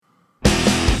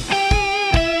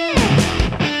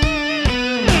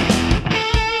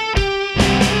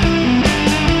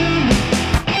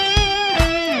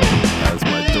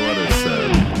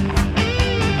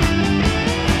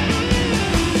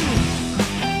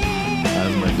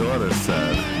my daughter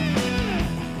said,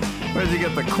 "Where'd you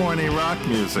get the corny rock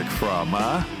music from,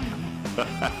 huh?"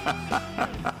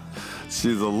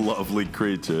 She's a lovely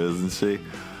creature, isn't she?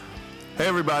 Hey,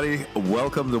 everybody.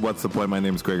 Welcome to What's the Point? My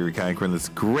name is Gregory Cankren. It's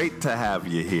great to have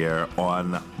you here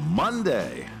on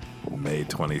Monday, May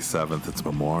 27th. It's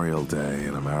Memorial Day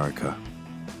in America.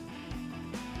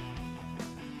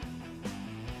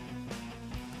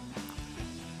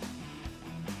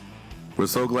 We're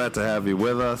so glad to have you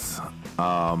with us.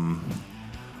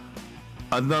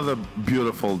 Another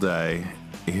beautiful day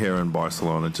here in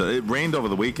Barcelona. It rained over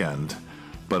the weekend,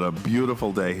 but a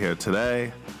beautiful day here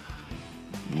today.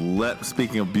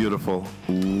 Speaking of beautiful,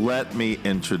 let me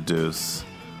introduce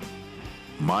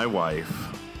my wife,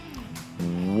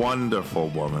 wonderful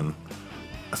woman,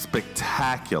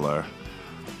 spectacular,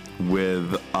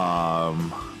 with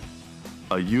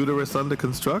a uterus under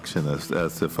construction,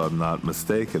 as if I'm not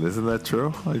mistaken. Isn't that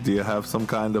true? Do you have some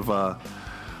kind of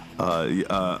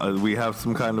we have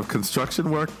some kind of construction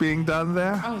work being done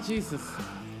there? Oh, Jesus.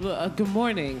 Good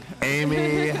morning.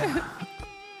 Amy.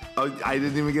 I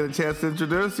didn't even get a chance to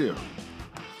introduce you.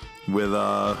 With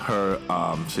her,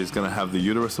 she's going to have the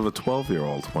uterus of a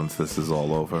 12-year-old once this is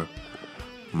all over.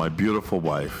 My beautiful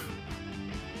wife,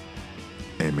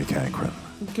 Amy Cankren.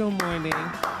 Good morning.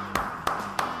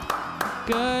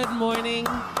 Good morning.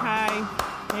 Hi.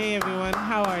 Hey, everyone.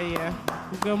 How are you?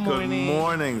 Good morning. Good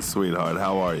morning, sweetheart.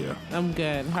 How are you? I'm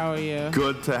good. How are you?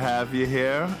 Good to have you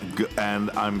here,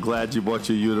 and I'm glad you brought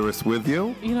your uterus with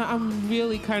you. You know, I'm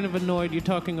really kind of annoyed you're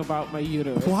talking about my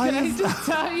uterus. Why Can I is just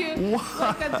tell you? What?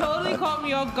 Like, that totally caught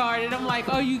me off guard, and I'm like,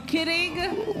 are you kidding?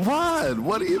 What?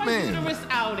 What do you My mean? uterus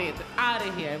out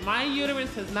of here. My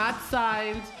uterus has not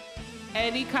signed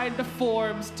any kind of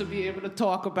forms to be able to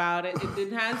talk about it. It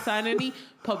didn't have signed any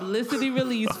publicity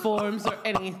release forms or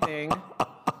anything.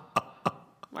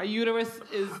 My uterus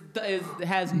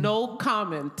has no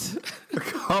comment.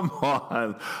 Come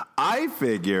on. I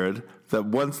figured that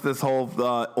once this whole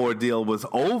ordeal was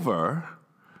over,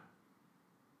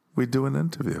 we'd do an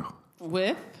interview.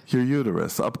 With? Your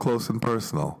uterus, up close and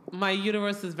personal. My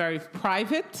uterus is very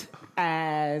private,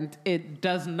 and it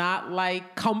does not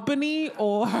like company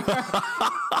or to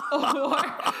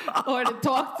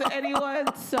talk to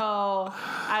anyone. So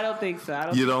I don't think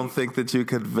so. You don't think that you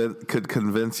could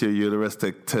convince your uterus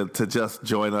to just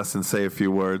join us and say a few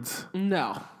words?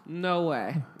 No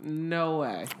way.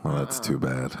 Well, that's too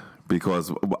bad,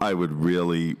 because I would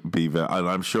really be and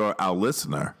I'm sure our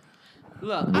listener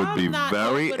would be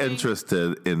very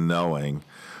interested in knowing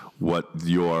what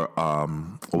your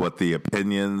what the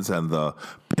opinions and the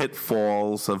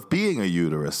pitfalls of being a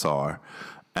uterus are.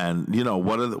 And, you know,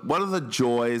 what are the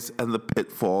joys and the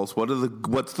pitfalls?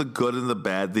 What's the good and the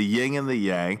bad, the yin and the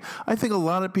yang? I think a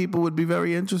lot of people would be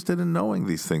very interested in knowing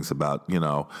these things about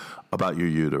your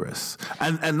uterus.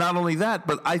 And not only that,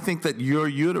 but I think that your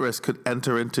uterus could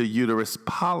enter into uterus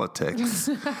politics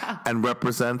and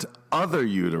represent other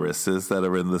uteruses that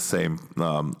are in the same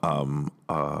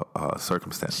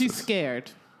circumstances. She's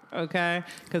scared. Okay?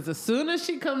 Because as soon as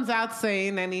she comes out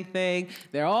saying anything,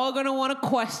 they're all going to want to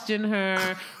question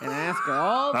her and ask her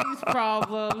all these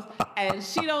problems. And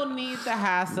she don't need the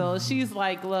hassle. She's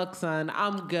like, look, son,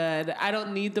 I'm good. I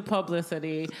don't need the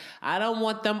publicity. I don't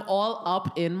want them all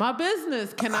up in my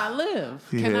business. Can I live?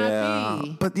 Can I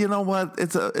be? But you know what?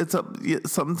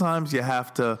 Sometimes you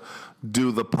have to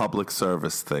do the public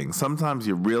service thing. Sometimes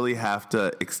you really have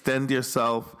to extend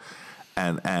yourself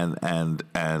and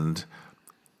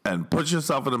put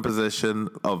yourself in a position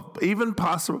of even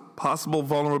possible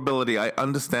vulnerability. I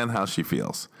understand how she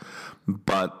feels,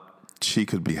 but she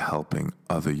could be helping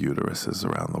other uteruses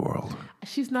around the world.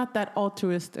 She's not that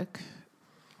altruistic.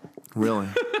 Really?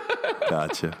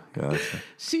 Gotcha.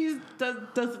 She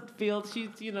doesn't feel, she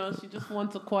just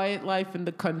wants a quiet life in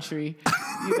the country,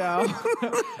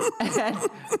 and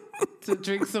to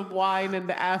drink some wine in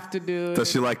the afternoon.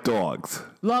 Does she like dogs?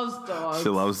 Loves dogs. She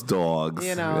loves dogs.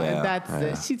 And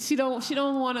that's it. She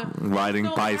don't want to riding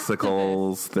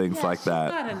bicycles, things like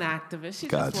that. She's not an activist. She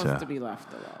just wants to be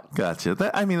left alone. Gotcha.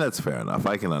 That's fair enough.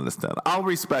 I can understand. I'll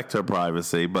respect her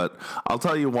privacy, but I'll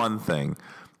tell you one thing.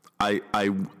 I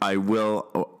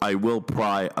will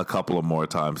pry a couple of more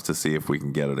times to see if we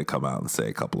can get her to come out and say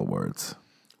a couple of words.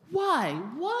 Why?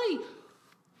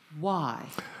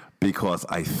 Because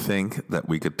I think that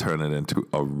we could turn it into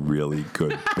a really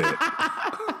good bit.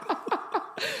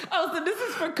 Oh, so this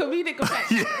is for comedic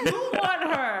effect. Yeah. You want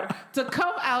her to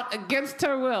come out against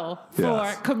her will for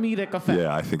comedic effect.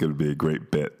 Yeah, I think it would be a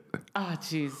great bit. Oh,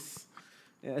 jeez.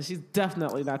 Yeah, she's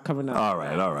definitely not coming out. All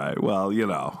right. Well,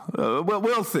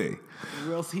 we'll see.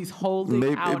 He's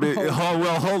holding out hope. We'll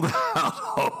hold out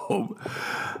hope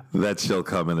that she'll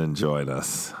come in and join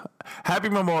us. Happy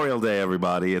Memorial Day,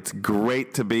 everybody. It's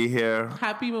great to be here.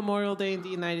 Happy Memorial Day in the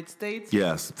United States.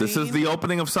 Yes, this is the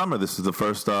opening of summer. This is the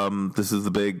first, as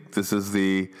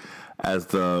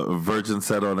the Virgin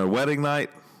said on her wedding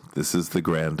night, this is the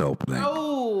grand opening.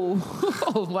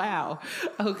 Oh, wow.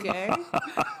 Okay.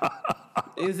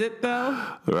 Is it though?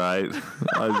 Right.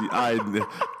 I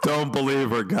don't believe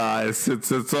her, guys.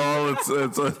 It's all an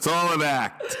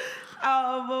act.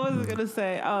 What was I gonna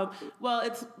say? Well,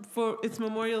 it's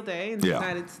Memorial Day in the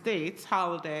United States,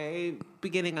 holiday,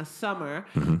 beginning of summer.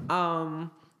 Mm-hmm.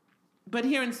 But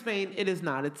here in Spain, it is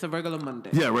not. It's a regular Monday.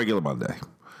 Yeah, regular Monday.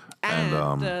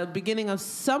 And the beginning of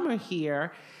summer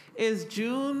here is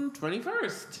June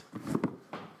 21st.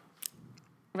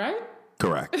 Right?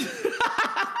 Correct.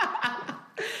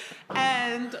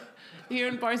 And here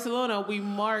in Barcelona, we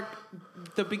mark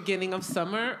the beginning of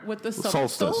summer with the summer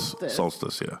solstice.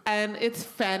 Solstice, yeah. And it's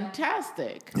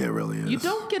fantastic. Yeah, it really is. You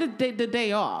don't get the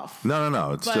day off.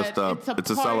 No. It's just it's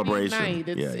a celebration. Night.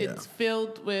 It's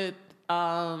filled with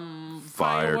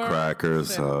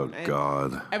firecrackers. Oh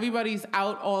God! Everybody's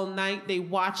out all night. They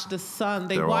watch the sun.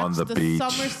 They're on the beach.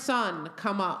 Summer sun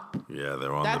come up. Yeah,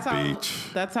 they're on the beach.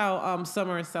 That's how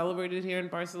summer is celebrated here in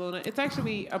Barcelona. It's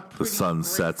actually a pretty. The sun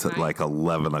sets at like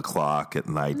 11 o'clock at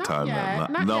nighttime.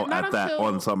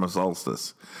 On summer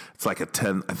solstice. It's like I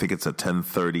think it's a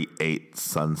 10:38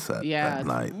 sunset at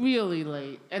night. Really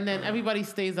late. And then everybody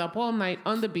stays up all night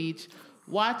on the beach,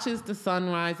 watches the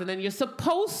sunrise, and then you're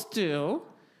supposed to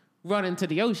run into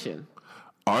the ocean.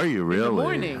 Are you really? In the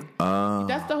morning.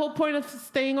 That's the whole point of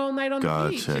staying all night on the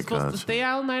beach. You're supposed to stay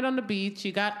all night on the beach.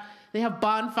 They have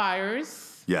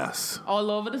bonfires. Yes.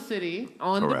 All over the city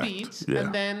on the beach. Yeah.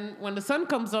 And then when the sun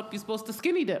comes up, you're supposed to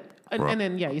skinny dip. And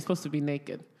then, you're supposed to be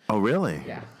naked. Oh, really?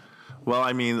 Yeah. Well,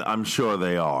 I mean, I'm sure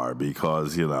they are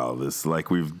because, this, like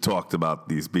we've talked about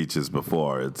these beaches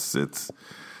before.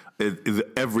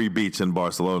 Every beach in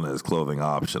Barcelona is clothing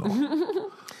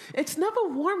optional. It's never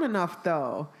warm enough,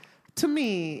 though, to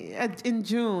me, in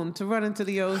June to run into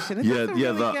the ocean.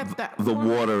 The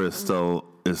water is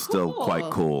still quite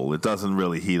cool. It doesn't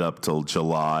really heat up till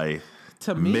July,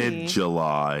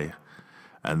 mid-July.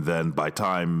 And then by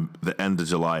time the end of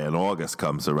July and August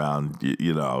comes around,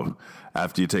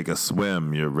 after you take a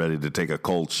swim, you're ready to take a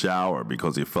cold shower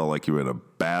because you felt like you were in a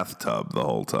bathtub the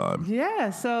whole time. Yeah,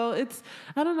 so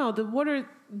I don't know, the water,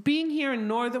 being here in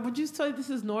would you say this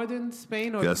is northern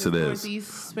Spain? Or yes, it is.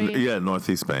 Northeast Spain? Yeah,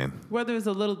 northeast Spain. Weather is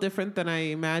a little different than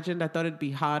I imagined. I thought it'd be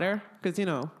hotter because, we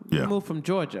moved from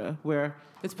Georgia where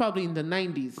it's probably in the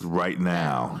 90s. Right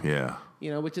now, yeah.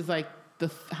 Which is like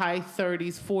the high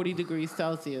 30s, 40 degrees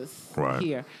Celsius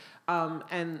here.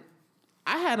 And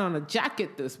I had on a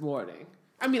jacket this morning.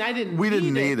 I mean, we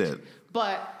didn't need it.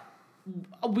 But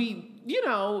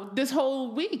this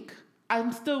whole week,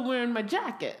 I'm still wearing my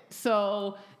jacket.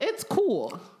 So it's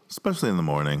cool. Especially in the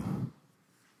morning.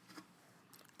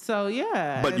 So,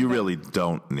 yeah. But you really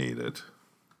don't need it.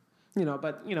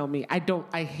 Me,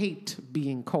 I hate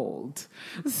being cold.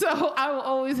 So I will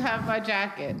always have my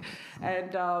jacket.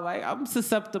 And I'm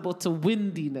susceptible to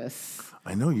windiness.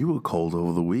 I know you were cold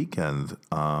over the weekend.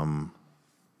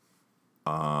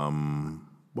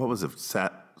 What was it?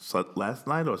 Last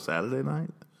night or Saturday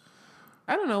night?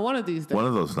 I don't know. One of these days. One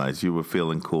of those nights you were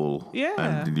feeling cool. Yeah.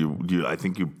 And you I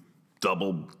think you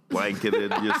double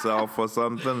blanketed yourself or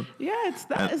something. Yeah, it's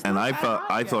that. And I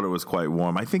thought it was quite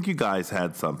warm. I think you guys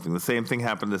had something. The same thing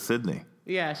happened to Sydney.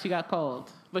 Yeah, she got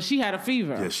cold, but she had a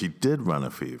fever. Yeah, she did run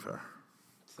a fever.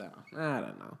 So I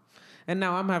don't know. And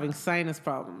now I'm having sinus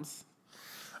problems.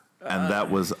 And that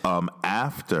was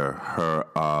after her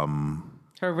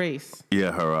her race.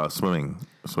 Yeah, her swimming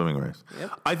race.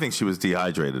 Yep. I think she was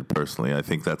dehydrated. Personally, I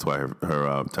think that's why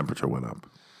her temperature went up.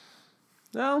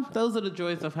 Well, those are the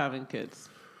joys of having kids.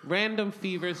 Random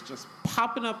fevers just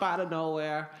popping up out of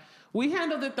nowhere. We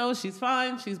handled it, though. She's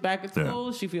fine. She's back at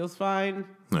school. Yeah. She feels fine.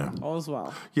 Yeah. All's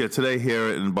well. Yeah, today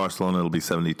here in Barcelona, it'll be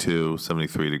 72,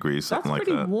 73 degrees, something like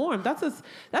that. That's pretty warm. That's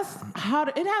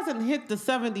hot. It hasn't hit the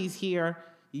 70s here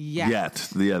yet.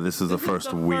 Yeah, this is the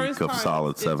first week of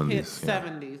solid 70s. Hit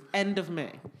 70s, end of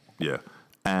May. Yeah.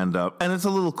 And it's a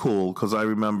little cool because I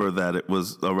remember that it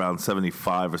was around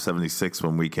 75 or 76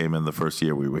 when we came in the first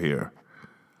year we were here.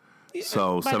 Yeah,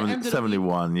 so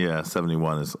 71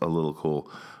 is a little cool.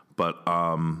 But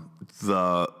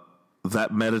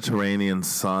that Mediterranean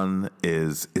sun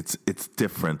it's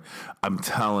different. I'm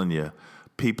telling you,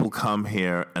 people come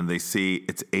here and they see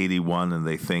it's 81 and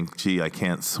they think, gee, I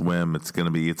can't swim. It's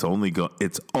only gonna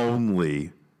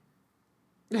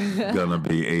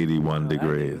be 81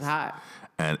 degrees. It's hot.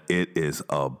 And it is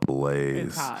ablaze.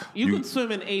 It's hot. You can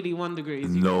swim in 81 degrees.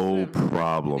 No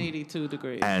problem. 82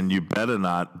 degrees. And you better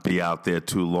not be out there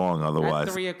too long, otherwise.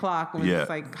 At 3 o'clock when it's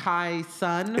like high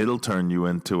sun. It'll turn you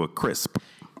into a crisp.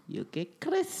 You get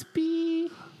crispy.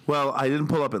 Well, I didn't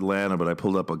pull up Atlanta, but I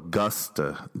pulled up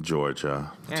Augusta,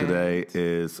 Georgia. Today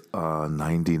is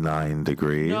 99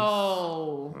 degrees.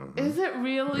 No. Is it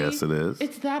really? Yes, it is.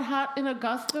 It's that hot in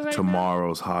Augusta right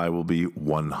Tomorrow's high will be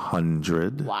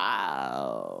 100.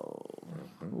 Wow.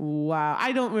 Wow.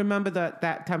 I don't remember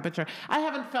that temperature. I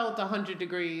haven't felt 100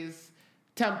 degrees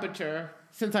temperature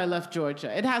since I left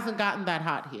Georgia. It hasn't gotten that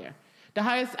hot here. The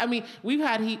highest, we've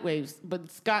had heat waves, but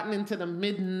it's gotten into the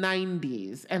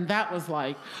mid-90s, and that was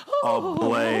like,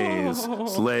 ablaze.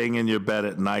 It's laying in your bed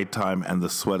at nighttime, and the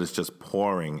sweat is just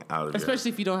pouring out of you.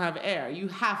 Especially if you don't have air. You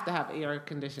have to have air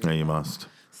conditioning. Yeah, you must.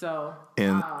 So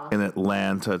in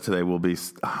Atlanta today will be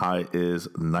high is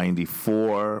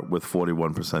 94 with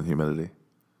 41% humidity.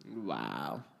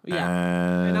 Wow. Yeah.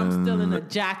 And I'm still in a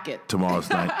jacket. Tomorrow's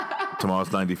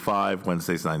 95,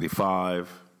 Wednesday's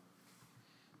 95.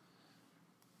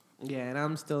 Yeah, and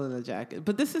I'm still in a jacket.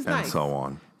 But this is nice. And so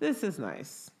on. This is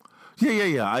nice.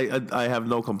 Yeah. I have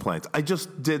no complaints. I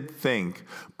just did think,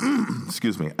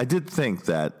 excuse me, I did think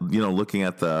that, looking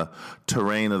at the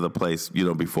terrain of the place,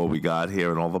 before we got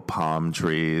here and all the palm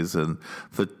trees and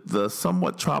the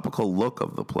somewhat tropical look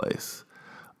of the place,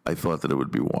 I thought that it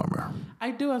would be warmer. I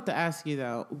do have to ask you,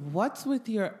 though, what's with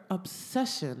your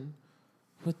obsession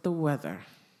with the weather?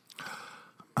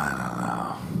 I don't know.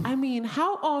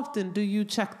 How often do you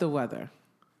check the weather?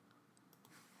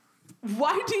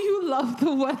 Why do you love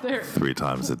the weather? 3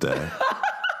 times a day.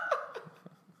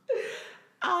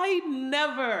 I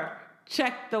never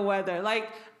check the weather.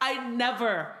 I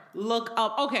never look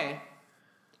up. Okay,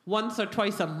 once or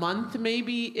twice a month,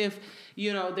 maybe, if,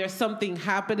 there's something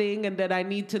happening and that I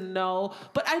need to know.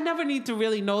 But I never need to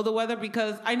really know the weather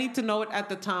because I need to know it at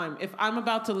the time. If I'm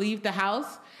about to leave the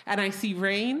house and I see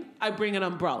rain, I bring an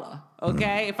umbrella,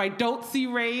 okay? Mm-hmm. If I don't see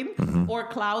rain or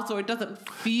clouds or it doesn't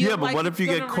feel like what if you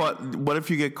get caught? What if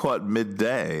you get caught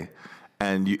midday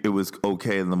and it was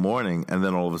okay in the morning and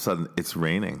then all of a sudden it's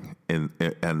raining and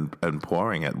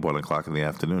pouring at 1 o'clock in the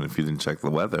afternoon if you didn't check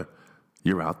the weather?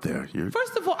 You're out there.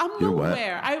 First of all, I'm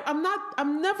nowhere.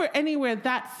 I'm never anywhere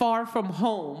that far from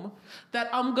home that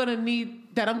I'm gonna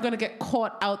get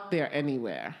caught out there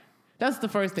anywhere. That's the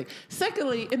first thing.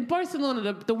 Secondly, in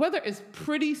Barcelona, the weather is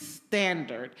pretty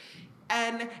standard.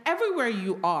 And everywhere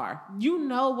you are, you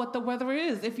know what the weather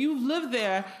is. If you live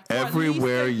there...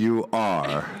 Everywhere you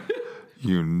are,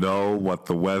 you know what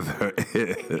the weather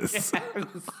is. Yes.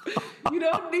 You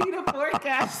don't need a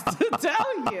forecast to tell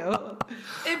you.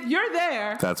 If you're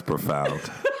there... That's profound.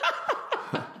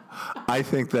 I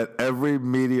think that every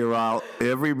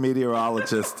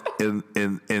meteorologist in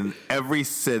every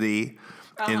city...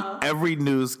 in every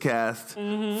newscast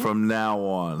from now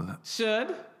on.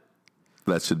 Should?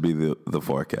 That should be the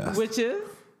forecast. Which is?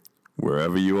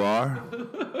 Wherever you are,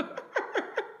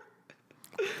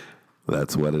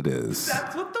 that's what it is.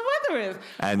 That's what the weather is.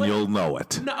 And you'll know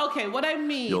it. No, okay, what I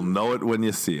mean... You'll know it when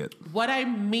you see it. What I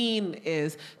mean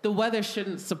is the weather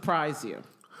shouldn't surprise you.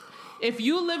 If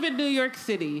you live in New York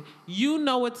City, you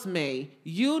know it's May.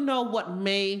 You know what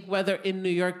May weather in New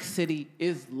York City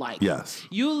is like. Yes.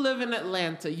 You live in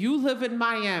Atlanta. You live in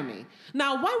Miami.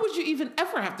 Now, why would you even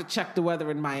ever have to check the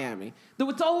weather in Miami?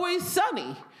 It's always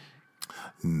sunny.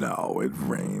 No, it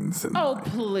rains.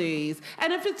 Please.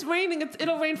 And if it's raining,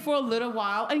 it'll rain for a little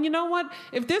while. And you know what?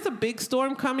 If there's a big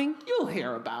storm coming, you'll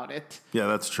hear about it. Yeah,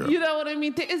 that's true. You know what I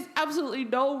mean? There is absolutely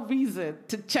no reason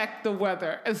to check the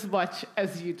weather as much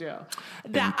as you do.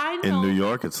 Now, I know in New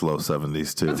York, it's low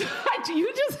 70s, too.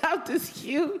 You just have this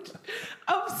huge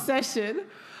obsession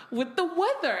with the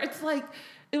weather.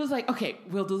 It was like, okay,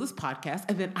 we'll do this podcast,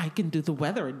 and then I can do the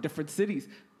weather in different cities.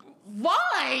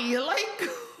 Why?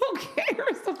 Who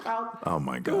cares about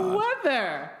the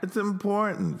weather? It's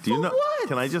important. Do you know? What?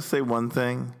 Can I just say one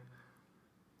thing?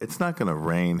 It's not going to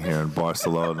rain here in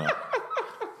Barcelona.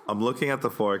 I'm looking at the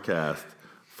forecast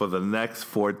for the next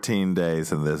 14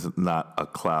 days, and there's not a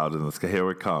cloud in the sky. Here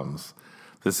it comes.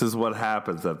 This is what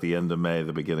happens at the end of May,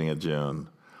 the beginning of June.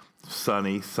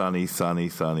 Sunny, sunny, sunny,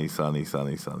 sunny, sunny,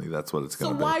 sunny, sunny. That's what it's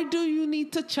going to be. So why do you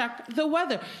need to check the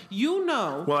weather? You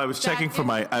know. Well, I was checking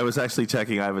I was actually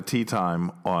checking. I have a tea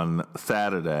time on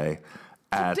Saturday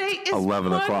at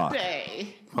 11 o'clock.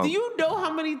 Do you know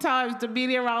how many times the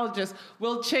meteorologist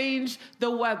will change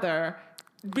the weather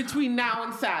between now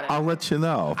and Saturday. I'll let you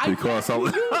know because you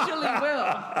usually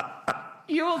will.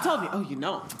 You will tell me,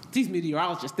 these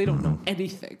meteorologists, they don't know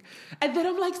anything. And then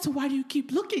I'm like, so why do you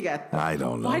keep looking at them? I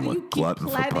don't know. Why do you keep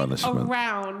planning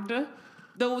around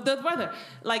the weather?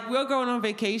 Like, we're going on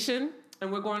vacation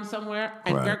and we're going somewhere,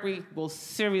 and Gregory will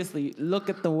seriously look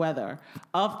at the weather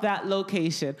of that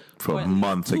location for a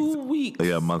month, 2 weeks.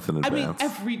 Yeah, a month in advance. I mean,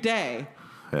 every day.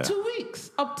 Yeah. 2 weeks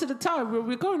up to the time where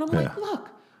we're going. I'm like, look,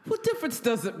 what difference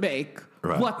does it make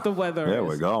what the weather is? Yeah,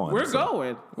 we're going. We're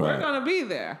going. We're going to be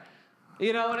there.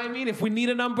 You know what I mean? If we need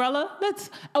an umbrella,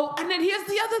 and then here's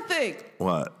the other thing.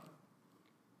 What?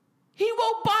 He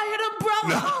won't buy an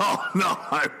umbrella. No,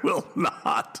 I will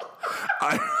not.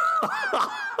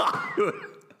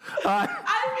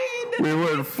 We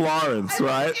were in Florence,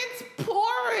 right? It's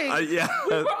pouring. Yeah.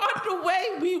 We were on the way.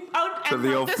 To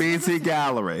the Uffizi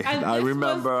Gallery. I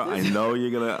remember. I know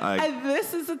you're going to. And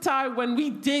this is the time when we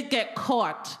did get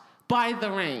caught by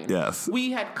the rain. Yes.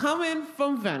 We had come in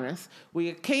from Venice.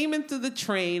 We came into the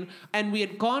train, and we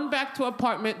had gone back to our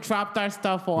apartment, dropped our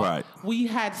stuff off. Right. We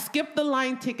had skipped the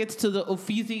line tickets to the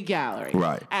Uffizi Gallery.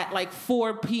 Right. At like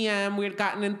 4 p.m. We had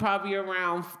gotten in probably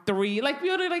around 3. Like, we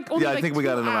only only I think we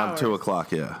got in around 2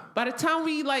 o'clock, yeah. By the time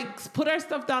we put our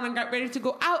stuff down and got ready to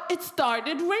go out, it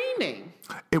started raining.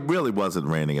 It really wasn't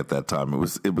raining at that time.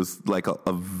 It was like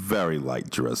a very light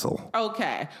drizzle.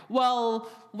 Okay. Well,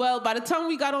 by the time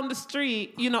we got on the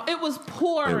street, it was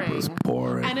pouring. It was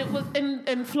pouring. And it was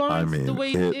in Florence the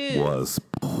way it is. It was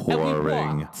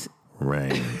pouring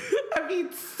rain. I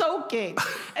mean, soaking.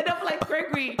 And I'm like,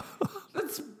 Gregory,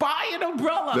 let's buy an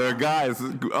umbrella. There are guys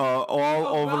all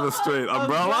over the street.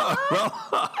 Umbrella?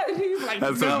 And he's like,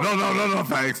 no,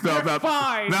 thanks. No,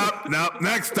 fine. No,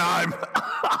 next time.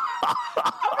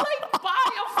 I'm like, buy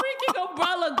a freaking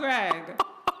umbrella, Greg.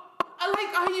 I'm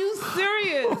like, are you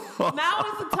serious? Now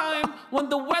is the time when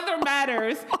the weather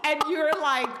matters, and you're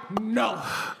like, no.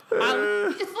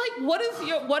 It's like, what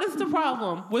is the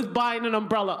problem with buying an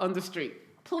umbrella on the street?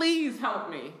 Please help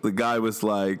me. The guy was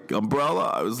like,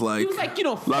 umbrella? I was like, he was like,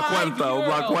 €5.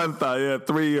 La cuenta, yeah,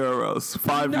 €3,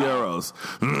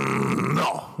 €5.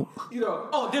 No.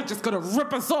 They're just going to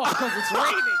rip us off because it's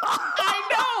raining. I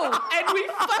know, and we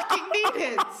fucking need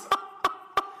it.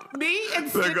 Me and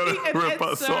Sydney and rip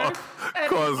us off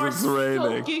because it's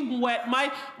raining. Soaking wet. My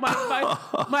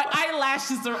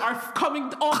eyelashes are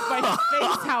coming off my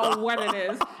face. How wet it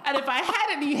is. And if I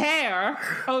had any hair,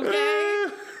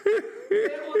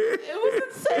 it was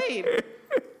insane.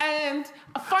 And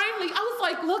finally, I was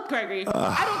like, "Look, Gregory,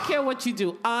 I don't care what you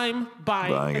do. I'm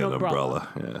buying an umbrella."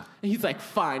 Yeah. And he's like,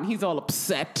 "Fine." He's all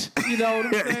upset. You know what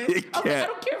I'm saying? I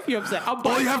don't care if you're upset.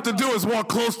 All you have to do is walk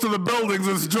close to the buildings.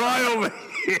 It's dry over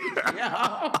here.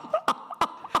 Yeah.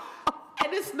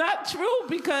 And it's not true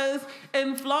because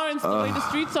in Florence, the way the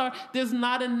streets are, there's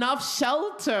not enough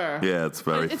shelter. Yeah, it's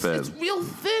very thin. It's real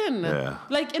thin. Yeah.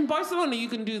 Like in Barcelona, you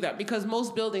can do that because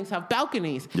most buildings have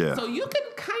balconies. Yeah. So you can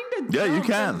kind of jump. Yeah, you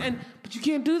can. But you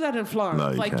can't do that in Florence.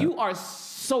 No, you can't. You are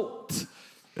soaked.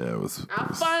 Yeah, it was. I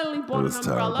finally bought an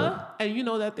umbrella, terrible. and you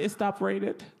know that they stopped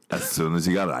raining. As soon as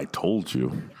you got it, I told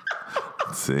you.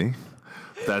 See?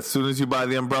 As soon as you buy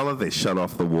the umbrella, they shut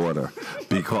off the water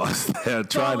because they're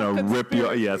trying to rip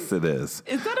your. Yes, it is.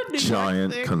 Is that a New giant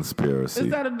York thing? conspiracy?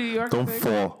 Is that a New York Don't thing?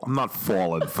 fall. I'm not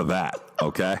falling for that.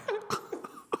 Okay.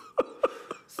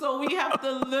 So we have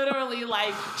to literally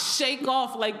shake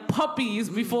off like puppies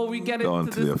before we get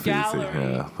into the this gallery.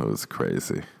 Yeah, it was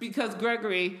crazy. Because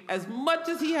Gregory, as much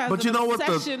as he has, but you know what?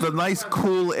 The nice,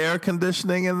 cool air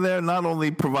conditioning in there not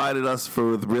only provided us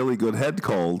with really good head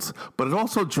colds, but it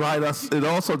also dried us. It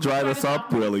also dried us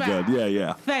up really good.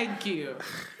 Yeah. Thank you.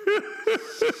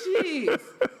 Jeez.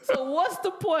 So what's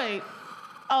the point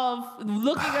of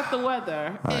looking at the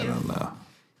weather? I don't know.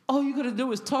 All you're going to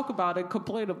do is talk about it and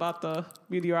complain about the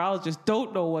meteorologists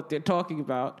don't know what they're talking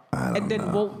about and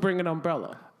then won't bring an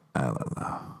umbrella. I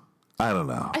don't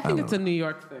know. I think it's a New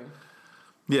York thing.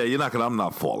 Yeah, I'm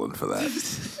not falling for that.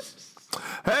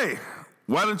 Hey,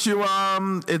 why don't you,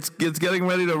 it's getting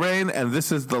ready to rain and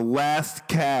this is the last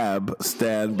cab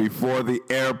stand before the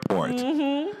airport.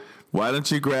 Mm-hmm. Why don't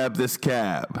you grab this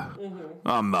cab? Mm-hmm.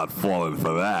 I'm not falling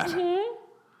for that. Mm-hmm.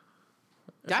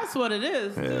 That's what it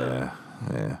is. Yeah.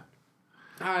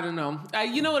 I don't know.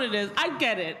 You know what it is? I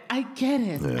get it. Yeah.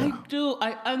 I do.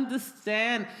 I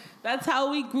understand. That's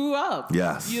how we grew up.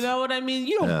 Yes. You know what I mean?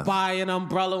 You don't buy an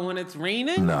umbrella when it's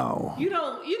raining. No. You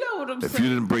know what I'm saying? If you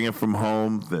didn't bring it from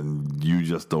home, then you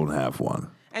just don't have one.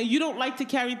 And you don't like to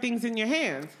carry things in your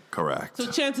hands. Correct. So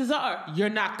chances are you're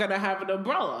not going to have an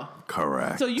umbrella.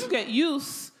 Correct. So you get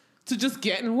used to just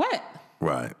getting wet.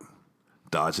 Right.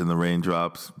 dodging the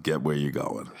raindrops, get where you're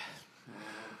going.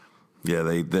 Yeah,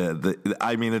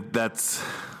 that's.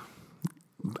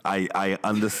 I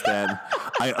understand.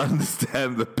 I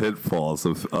understand the pitfalls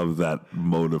of that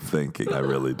mode of thinking. I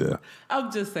really do.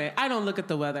 I'm just saying. I don't look at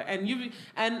the weather,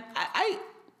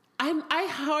 I've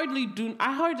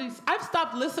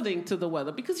stopped listening to the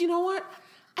weather because you know what?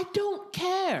 I don't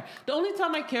care. The only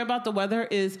time I care about the weather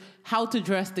is how to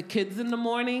dress the kids in the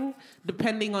morning,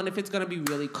 depending on if it's going to be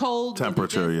really cold.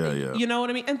 Temperature, yeah. You know what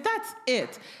I mean? And that's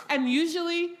it. And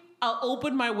usually I'll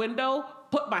open my window,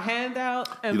 put my hand out.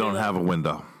 And you don't have a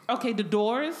window. Okay, the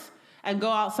doors, and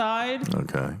go outside.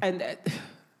 Okay.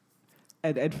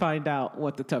 And find out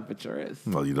what the temperature is.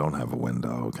 Well, you don't have a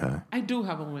window, okay? I do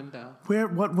have a window.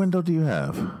 What window do you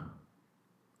have?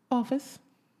 Office.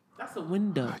 That's a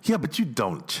window. Yeah, but you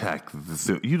don't check.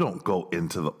 You don't go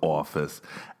into the office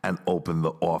and open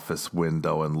the office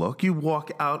window and look. You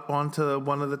walk out onto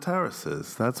one of the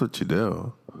terraces. That's what you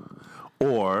do.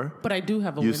 Or but I do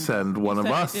have a you window. Send one of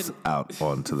us out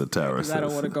onto the terraces. I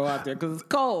don't want to go out there because it's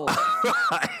cold.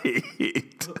 Right.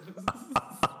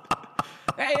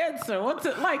 Hey, Edson, what's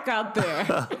it like out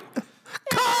there?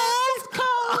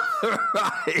 Cold.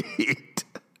 Right.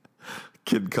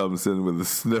 Kid comes in with the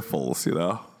sniffles, you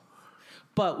know.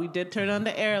 But we did turn on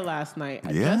the air last night.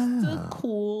 Yeah. Just to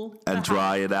cool and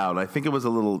dry it out. I think it was a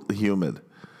little humid.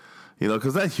 You know,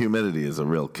 because that humidity is a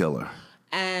real killer.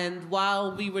 And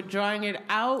while we were drying it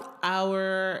out,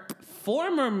 our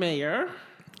former mayor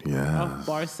of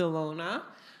Barcelona,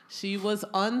 she was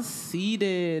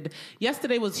unseated.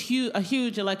 Yesterday was a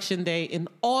huge election day in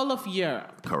all of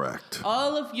Europe. Correct.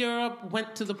 All of Europe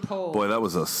went to the polls. Boy, that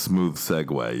was a smooth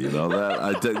segue. You know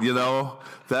that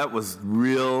that was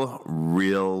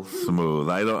real smooth.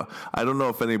 I don't know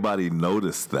if anybody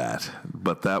noticed that,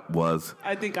 but that was.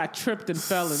 I think I tripped and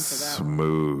fell into that.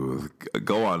 Smooth.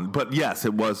 Go on, but yes,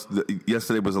 it was.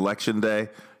 Yesterday was election day.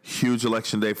 Huge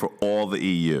election day for all the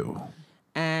EU.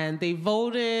 And they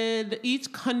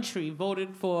each country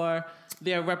voted for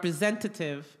their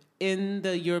representative in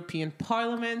the European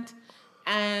Parliament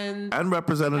and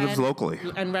representatives locally.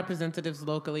 And representatives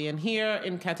locally. And here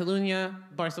in Catalonia,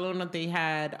 Barcelona, they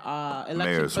had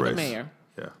election for the mayor.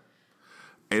 Yeah.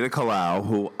 Ada Colau,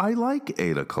 who I like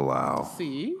Ada Colau.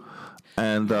 See?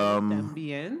 And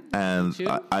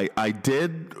I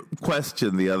did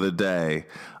question the other day.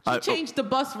 She changed the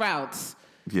bus routes.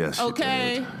 Yes,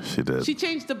 she did. She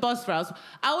changed the bus routes.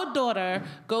 Our daughter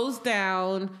goes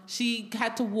down. She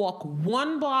had to walk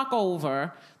 1 block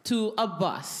over to a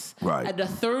bus. Right. At the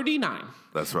 39.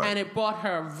 That's right. And it brought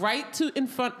her right to in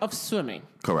front of swimming.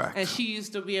 Correct. And she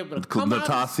used to be able to Club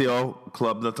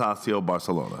Natacio,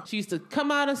 Barcelona. She used to come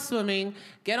out of swimming,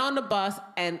 get on the bus,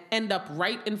 and end up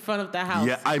right in front of the house.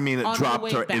 Yeah, I mean, it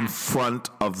dropped her in front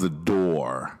of the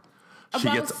door. She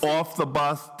gets off the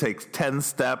bus, takes 10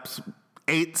 steps,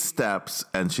 8 steps,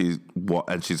 and she's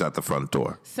at the front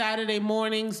door. Saturday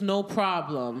mornings, no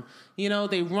problem. You know,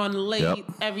 they run late,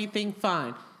 everything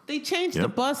fine. They changed the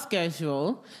bus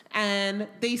schedule, and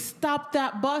they stopped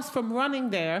that bus from running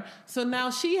there. So now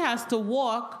she has to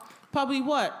walk probably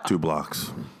what? 2 blocks.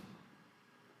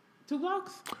 2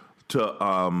 blocks?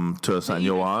 To San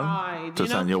Juan. To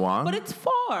San Juan. But it's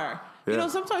far. Yeah. You know,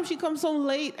 sometimes she comes home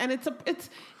late, and it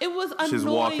was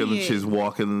annoying. She's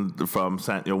walking from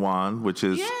San Juan, which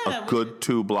is a good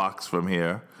 2 blocks from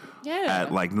here. Yeah.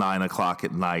 At like 9 o'clock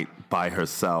at night by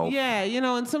herself. Yeah, you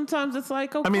know, and sometimes it's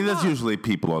like, oh, I mean, there's usually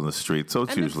people on the street, so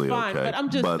it's usually fine, okay. But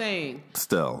I'm just saying.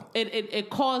 Still.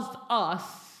 It caused us,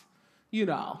 you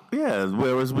know. Yeah,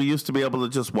 whereas we used to be able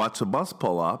to just watch the bus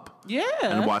pull up. Yeah.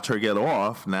 And watch her get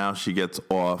off. Now she gets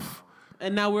off.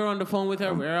 And now we're on the phone with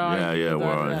her. Where are you?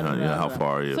 How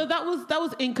far are you? So that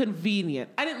was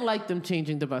inconvenient. I didn't like them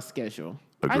changing the bus schedule.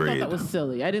 Agreed. I thought that was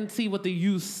silly. I didn't see what the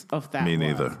use of that was. Me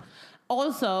neither.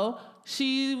 Also,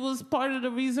 she was part of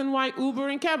the reason why Uber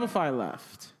and Cabify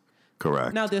left.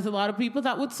 Correct. Now, there's a lot of people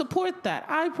that would support that.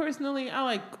 I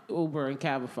like Uber and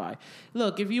Cabify.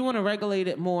 Look, if you want to regulate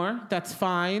it more, that's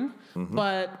fine. Mm-hmm.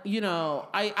 But, you know,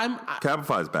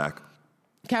 Cabify's back.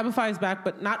 Cabify's back,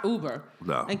 but not Uber.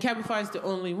 No. And Cabify's the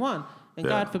only one. And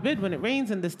God forbid, when it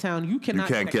rains in this town, you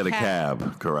can't get a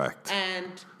cab. Correct. And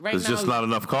there's just not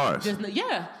enough cars.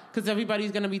 Because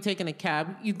everybody's going to be taking a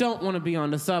cab. You don't want to be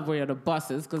on the subway or the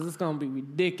buses because it's going to be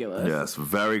ridiculous. Yes,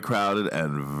 very crowded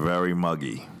and very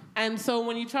muggy. And so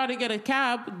when you try to get a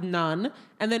cab, none.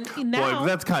 And then now... Boy,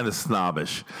 that's kind of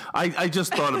snobbish. I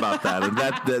just thought about that, and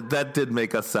that did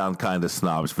make us sound kind of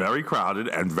snobbish. Very crowded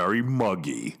and very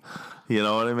muggy. You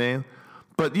know what I mean?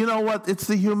 But you know what? It's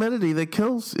the humidity that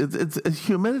kills.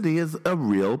 Humidity is a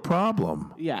real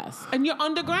problem. Yes. And you're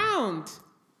underground.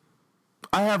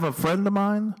 I have a friend of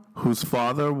mine whose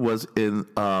father was in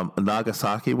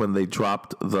Nagasaki when they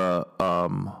dropped the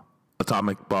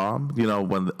atomic bomb. You know,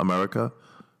 when America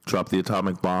dropped the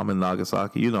atomic bomb in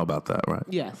Nagasaki. You know about that, right?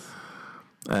 Yes.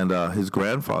 And his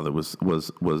grandfather was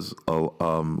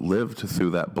lived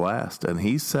through that blast, and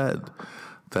he said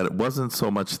that it wasn't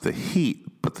so much the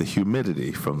heat, but the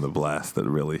humidity from the blast that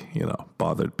really,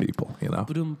 bothered people.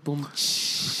 Boom, boom.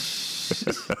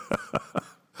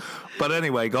 But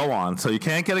anyway, go on. So you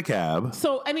can't get a cab.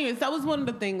 So, anyways, that was one of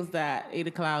the things that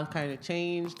Ada Colau kind of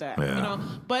changed.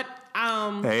 But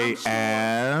I'm sure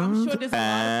there's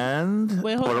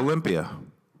Port Olympia.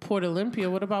 Port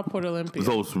Olympia. What about Port Olympia?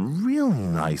 Those real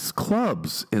nice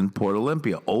clubs in Port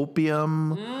Olympia.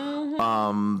 Opium.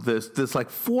 Mm-hmm. There's like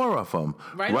 4 of them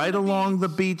right along the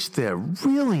beach there.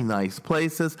 Really nice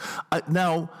places.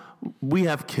 Now, we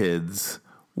have kids.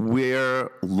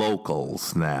 We're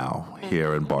locals now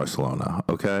here in Barcelona,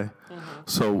 okay? Mm-hmm.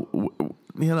 So,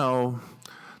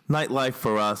 nightlife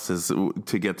for us is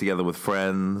to get together with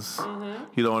friends. Mm-hmm.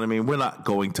 You know what I mean? We're not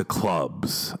going to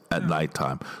clubs at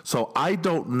nighttime. So I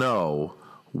don't know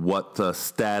what the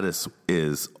status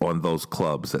is on those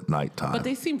clubs at nighttime. But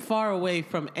they seem far away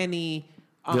from any...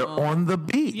 They're on the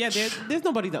beach. Yeah, there's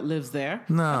nobody that lives there.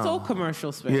 No. It's all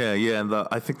commercial space. Yeah, and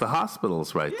I think the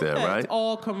hospital's right there, right? It's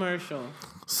all commercial.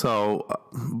 So,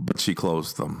 but she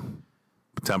closed them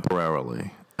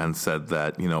temporarily and said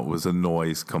that, it was a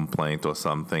noise complaint or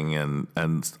something, and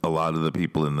a lot of the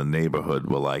people in the neighborhood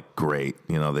were like, great,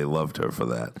 they loved her for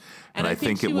that. And I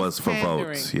think it was for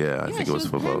votes. Yeah, I think it was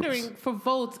for votes. Pandering for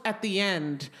votes at the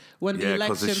end when the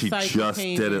election cycle came in. Yeah, because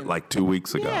she just did it like 2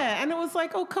 weeks ago. Yeah, and it was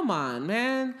like, oh, come on,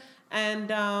 man.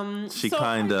 And she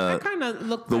kind of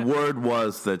looked. The word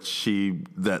was that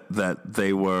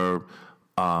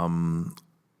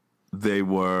they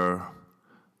were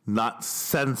not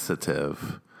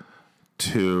sensitive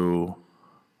to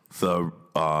the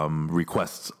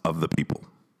requests of the people.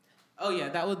 Oh yeah,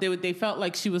 they felt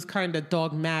like she was kind of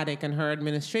dogmatic, and her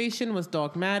administration was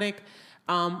dogmatic.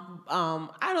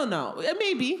 I don't know.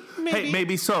 Maybe. Hey,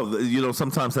 maybe so.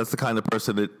 Sometimes that's the kind of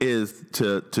person it is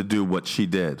to do what she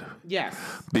did. Yes.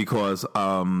 Because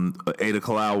Ada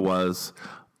Colau was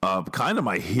kind of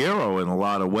my hero in a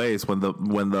lot of ways when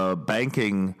the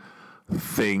banking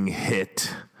thing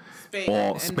hit.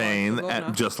 Spain,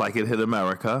 just like it hit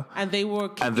America, and they were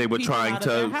trying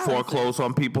to foreclose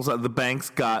on people's. The banks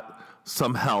got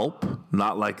some help,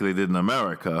 not like they did in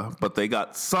America, but they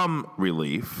got some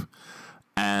relief.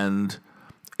 And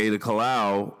Ada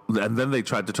Colau, and then they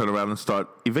tried to turn around and start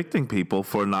evicting people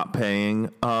for not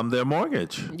paying their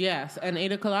mortgage. Yes, and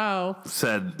Ada Colau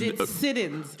did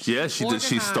sit-ins. Yeah, she did.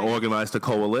 She organized a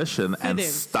coalition and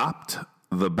stopped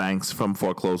the banks from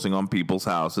foreclosing on people's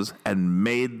houses and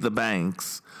made the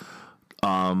banks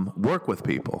work with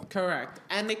people. Correct.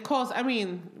 And it caused,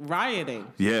 rioting.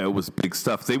 Yeah, it was big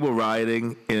stuff. They were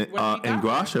rioting in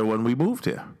Gracia when we moved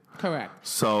here. Correct.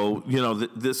 So,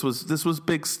 this was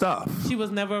big stuff. She was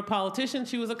never a politician.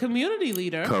 She was a community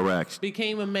leader. Correct.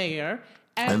 Became a mayor.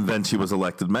 And then she was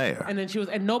elected mayor.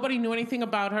 And nobody knew anything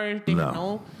about her. They didn't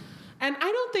know. And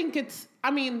I don't think it's,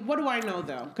 what do I know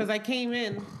though? Because I came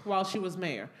in while she was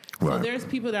mayor. So there's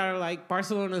people that are like,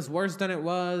 Barcelona's worse than it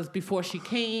was before she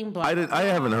came. Blah, I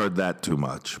haven't heard that too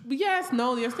much. Yes,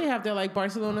 they have. They're like,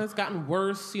 Barcelona's gotten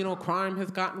worse. Crime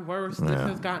has gotten worse. This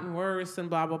has gotten worse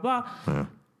and blah, blah, blah. Yeah.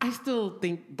 I still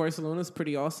think Barcelona's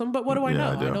pretty awesome, but what do I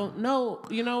know? I don't know.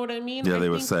 You know what I mean? Yeah, they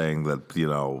were saying that,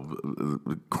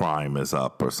 crime is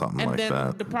up or something like that.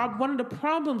 And then one of the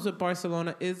problems with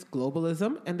Barcelona is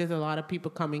globalism, and there's a lot of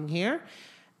people coming here,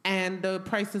 and the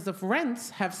prices of rents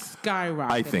have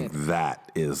skyrocketed. I think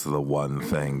that is the one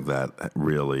thing that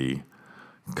really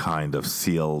kind of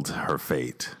sealed her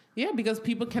fate. Yeah, because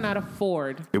people cannot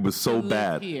afford. It was so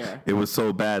bad. Here. It was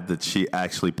so bad that she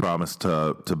actually promised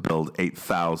to build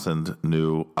 8,000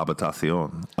 new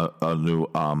habitación, new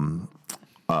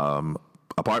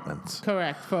apartments.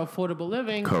 Correct, for affordable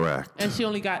living. Correct. And she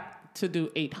only got to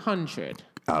do 800.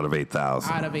 Out of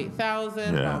 8,000. Out of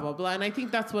 8,000, blah, blah, blah. And I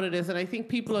think that's what it is. And I think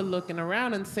people are looking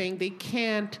around and saying they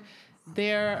can't,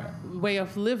 their way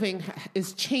of living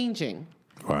is changing.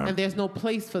 Right. And there's no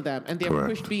place for them. And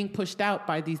they're being pushed out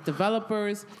by these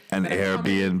developers. And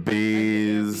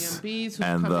Airbnbs.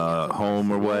 And the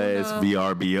HomeAways,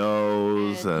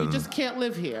 VRBOs. And you just can't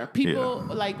live here. People,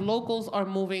 like locals, are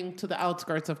moving to the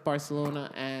outskirts of Barcelona.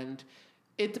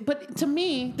 But to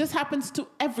me, this happens to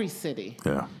every city.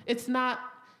 Yeah. It's not,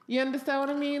 you understand what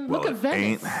I mean? Well, look at Venice. It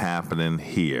ain't happening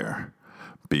here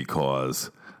because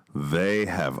they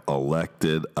have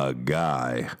elected a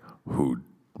guy who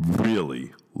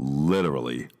really,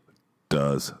 literally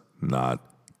does not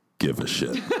give a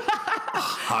shit.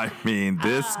 I mean,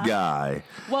 this guy.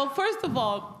 Well, first of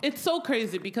all, it's so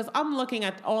crazy because I'm looking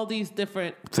at all these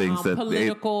different things that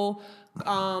political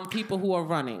people who are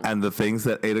running. And the things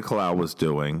that Ada Colau was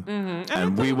doing. Mm-hmm.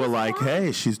 And we were like,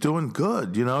 hey, she's doing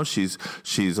good. You know, she's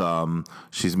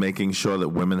making sure that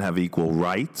women have equal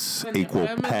rights, and equal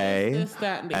pay, this,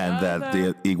 that, and that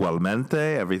the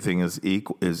igualmente, everything is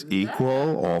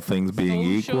equal, all things being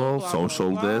equal,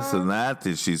 social this and that.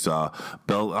 She's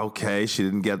built, okay, she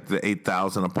didn't get the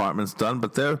 8,000 apartments done,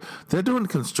 but they're doing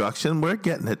construction. We're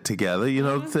getting it together. You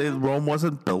know, Rome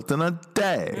wasn't built in a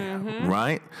day,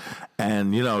 right?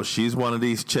 And, you know, she's one of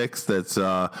these chicks that's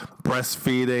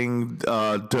breastfeeding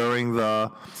during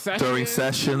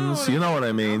sessions. You know what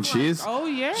I mean? She's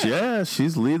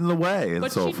she's leading the way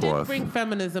and so forth. But she did bring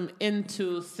feminism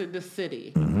into the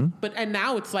city. And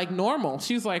now it's like normal.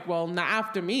 She's like, well, now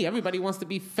after me, everybody wants to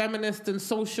be feminist and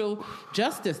social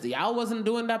justice. Y'all wasn't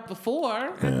doing that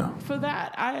before. Yeah. For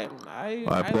that, I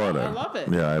applaud her. I love it.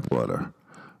 Yeah, I applaud her.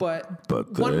 But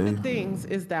one of the things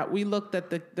is that we looked at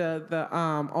the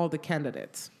all the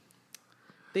candidates.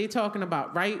 They talking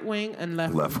about right wing and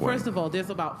left wing. First of all,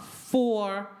 there's about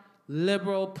 4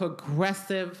 liberal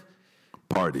progressive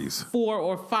parties, 4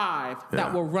 or 5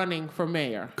 that were running for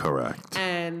mayor. Correct.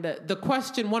 And the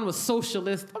question one was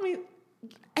socialist. I mean,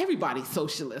 everybody's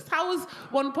socialist. How is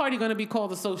one party going to be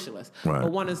called a socialist? Right.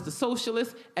 But one is the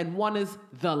socialist and one is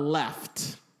the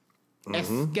left.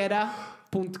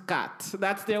 Esquerra.cat.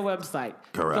 That's their website.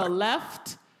 Correct.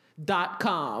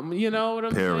 theleft.com. You know what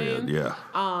I'm saying? Yeah.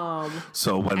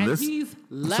 So when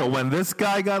this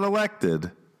guy got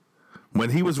elected,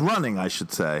 when he was running, I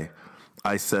should say,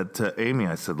 I said to Amy,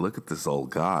 look at this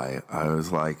old guy. I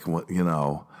was like, well, you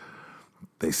know,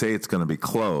 they say it's going to be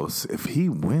close. If he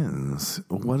wins,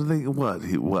 we're going to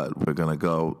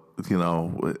go,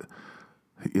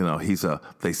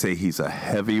 they say he's a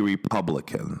heavy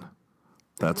Republican.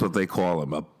 That's what they call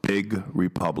him, a big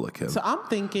Republican. So I'm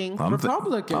thinking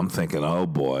Republican. I'm thinking, oh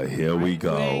boy, here we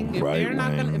go. If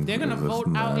they're going to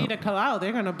vote out Ada Colau,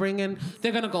 they're going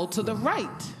to go to the right.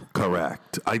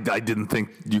 Correct. I didn't think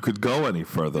you could go any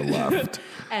further left.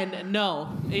 And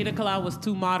no, Ada Colau was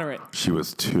too moderate. She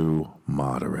was too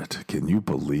moderate. Can you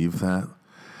believe that?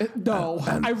 No,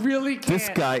 I really can't. This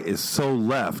guy is so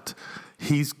left,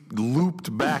 he's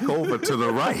looped back over to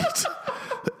the right.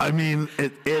 I mean,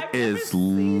 it is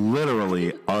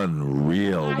literally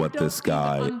unreal what this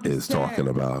guy is talking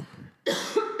about.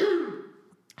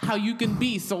 How you can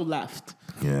be so left.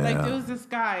 Yeah. Like there was this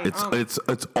guy.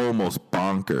 It's almost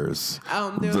bonkers.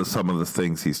 Some of the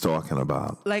things he's talking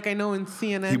about. Like I know in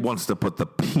CNN. He wants to put the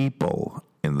people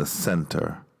in the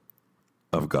center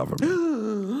of government.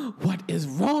 What is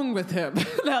wrong with him?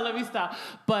 Now let me stop.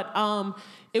 But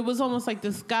it was almost like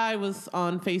this guy was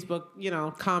on Facebook,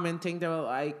 commenting. They were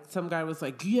like, some guy was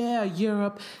like, yeah,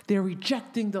 Europe, they're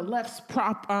rejecting the left's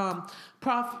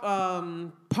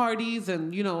parties,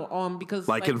 and because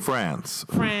like in France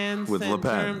with Le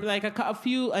Pen, like a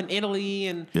few in Italy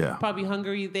and probably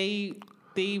Hungary, they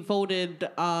voted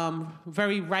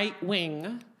very right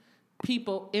wing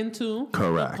people into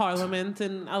the parliament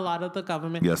and a lot of the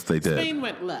government. Yes, they did. Spain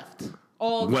went left.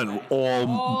 All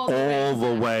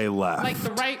the way left. Like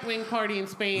the right wing party in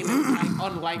Spain is like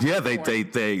unlike. Yeah,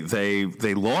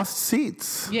 they lost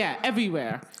seats. Yeah,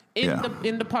 everywhere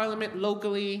in the parliament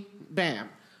locally. Bam.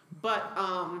 But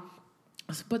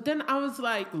then I was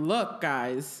like, look,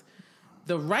 guys.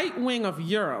 The right wing of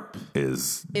Europe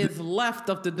is left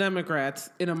of the Democrats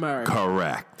in America.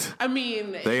 Correct. I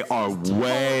mean, they are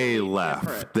way left.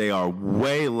 Different. They are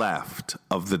way left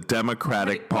of the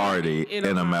Democratic Party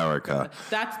in America.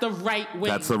 That's the right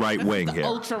wing. That's the right wing here.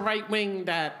 Ultra right wing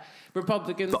that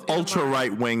Republicans. The ultra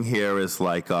right wing here is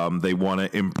like they want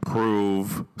to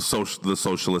improve the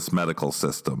socialist medical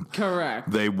system. Correct.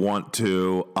 They want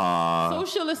to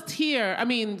socialist here. I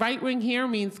mean, right wing here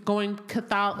means going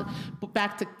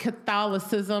back to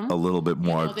Catholicism a little bit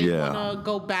more. They want to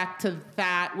go back to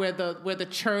that where the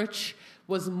church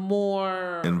was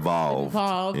more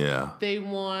involved. Yeah. They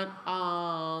want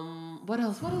what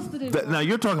else? What else did they want? Now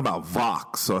you're talking about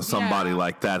Vox or somebody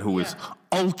like that who is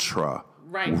ultra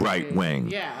right wing.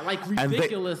 Yeah, like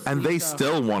ridiculous. And they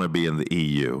still want to be in the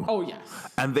EU. Oh, yes.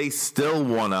 And they still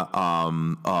want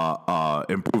to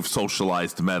improve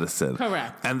socialized medicine.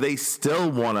 Correct. And they still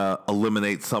want to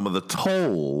eliminate some of the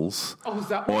tolls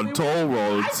on toll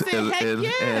roads in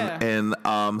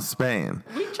Spain.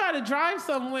 We try to drive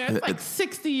somewhere. It's like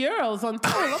 60 euros on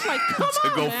toll. I'm like, come on,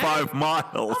 to go 5 miles.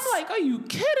 I'm like, are you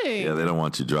kidding? Yeah, they don't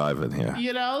want you driving here.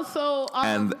 So...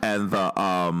 and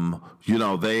the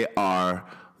they are...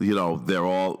 they're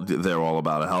all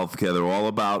about healthcare. They're all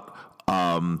about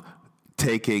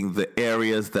taking the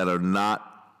areas that are not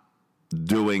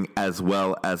doing as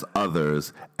well as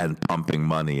others and pumping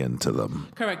money into them.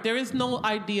 Correct. There is no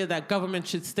idea that government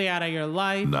should stay out of your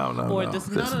life. No.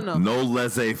 No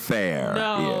laissez-faire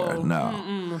here. No.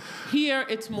 Mm-mm. Here,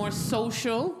 it's more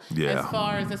social. Yeah. As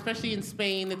far as, especially in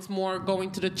Spain, it's more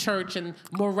going to the church and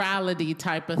morality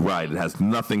type of thing. Right. It has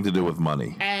nothing to do with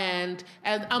money. And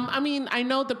I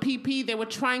know the PP, they were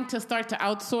trying to start to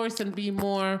outsource and be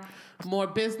more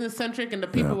business centric, and the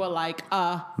people were like,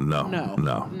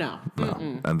 no.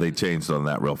 And they changed on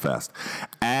that real fast.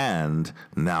 And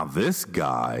now this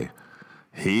guy,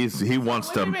 he wants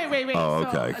to. Wait. Oh,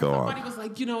 okay, go on. Somebody was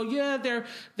like,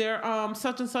 they're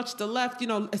such and such the left,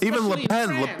 Even Le Pen.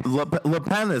 France. Le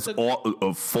Pen is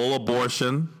all full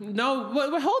abortion. No,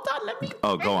 wait, hold on. Let me.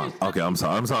 Oh, go on. Okay, I'm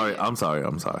sorry.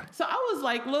 So I was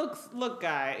like, look,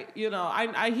 guy.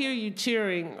 I hear you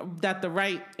cheering that the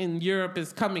right in Europe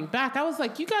is coming back. I was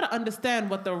like, you got to understand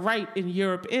what the right in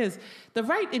Europe is. The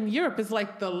right in Europe is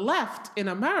like the left in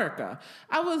America.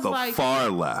 I was the far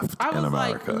left in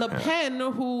America. Like Le Pen,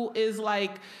 who is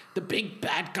like the big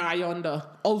bad guy on the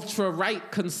ultra right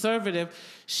conservative.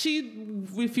 She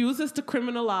refuses to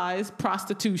criminalize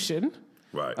prostitution.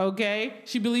 Right. Okay.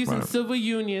 She believes in civil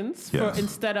unions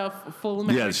instead of full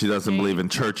marriage. Yeah, she doesn't believe in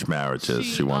church marriages.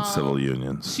 She wants civil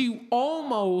unions. She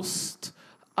almost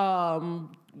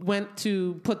went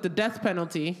to put the death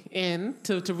penalty in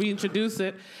to reintroduce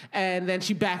it, and then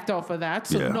she backed off of that.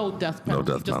 So no death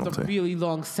penalty, just a really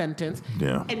long sentence.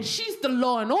 Yeah. And she's the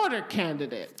law and order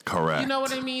candidate. Correct. You know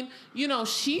what I mean?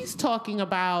 She's talking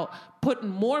about putting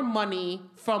more money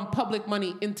from public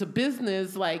money into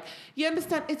business. Like, you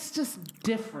understand? It's just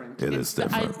different. It is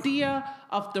different. The idea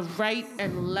of the right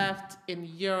and left in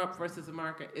Europe versus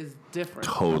America is different.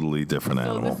 Totally different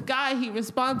animal. So this guy, he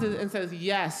responded and says,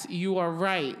 yes, you are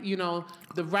right.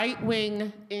 The right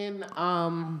wing in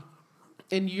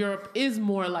Europe is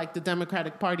more like the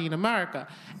Democratic Party in America.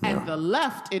 And the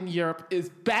left in Europe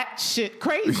is batshit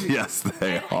crazy. Yes,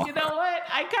 they are. You know what?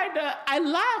 I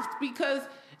laughed because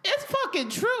it's fucking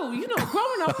true.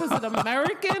 Growing up as an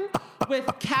American with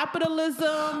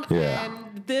capitalism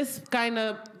and this kind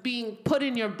of being put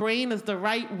in your brain as the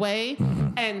right way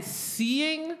and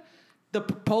seeing the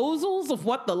proposals of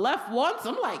what the left wants,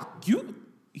 I'm like,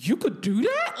 you could do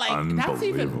that? Like, that's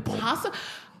even possible?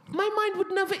 My mind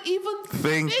would never even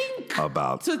think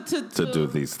about to do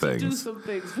these things. To do some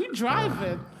things. We drive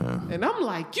it, and I'm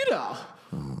like,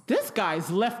 this guy's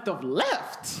left of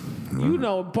left.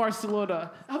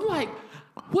 Barcelona. I'm like,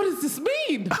 what does this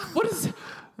mean? What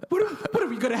are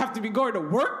we gonna have to be going to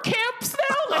work camps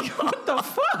now? Like, what the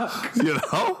fuck?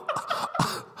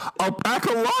 I'll pack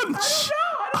a lunch.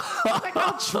 I don't know. Like,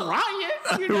 I'll try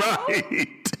it.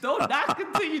 Right. Don't not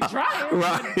continue trying.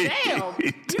 Right. Damn.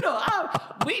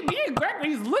 Me and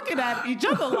Gregory's looking at each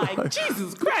other like,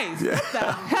 Jesus Christ, what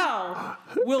the hell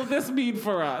will this mean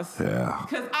for us? Yeah.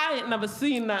 Because I ain't never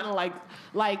seen nothing like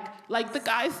the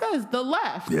guy says, the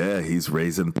left. Yeah, he's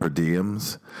raising per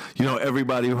diems.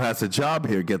 Everybody who has a job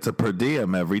here gets a per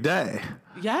diem every day.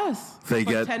 Yes. They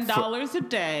get $10 a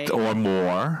day. Or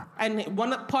more. And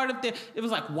one part of it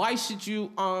was like, why should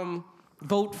you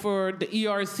vote for the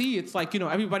ERC? It's like,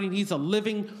 everybody needs a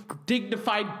living,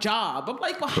 dignified job. I'm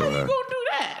like, well, how are you going to do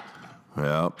that?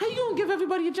 Yeah. How you going to give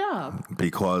everybody a job?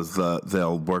 Because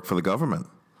they'll work for the government.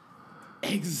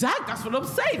 Exactly. That's what I'm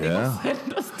saying. Yeah. They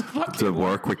send us to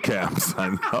work with camps. I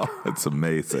know. It's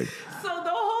amazing. So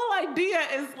the whole idea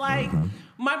is like,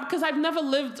 because I've never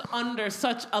lived under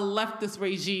such a leftist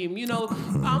regime.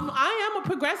 I am a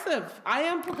progressive.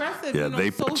 Yeah,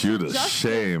 they put you to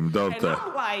shame, don't they? And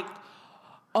I'm like,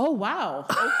 oh, wow.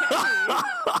 Okay.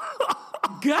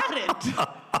 Got it.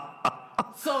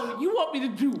 So you want me to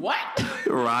do what?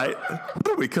 Right.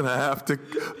 Are we going to have to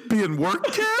be in work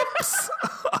camps?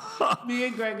 Me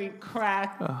and Gregory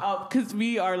crack up because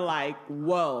we are like,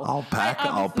 whoa. I'll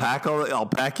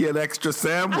pack you an extra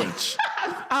sandwich.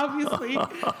 Obviously,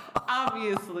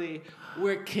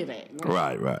 we're kidding.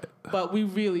 Right. But we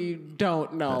really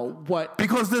don't know what.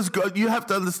 Because you have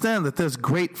to understand that there's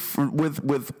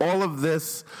with all of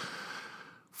this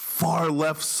far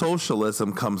left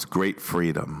socialism comes great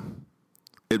freedom.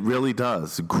 It really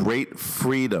does. Great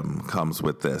freedom comes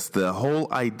with this. The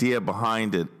whole idea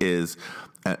behind it is,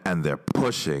 and they're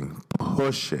pushing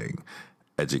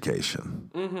education.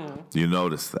 You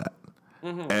notice that.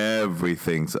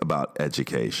 Everything's about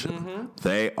education.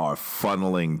 They are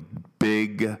funneling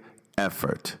big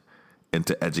effort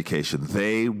into education.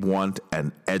 They want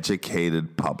an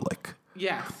educated public.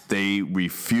 Yes. They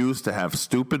refuse to have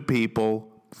stupid people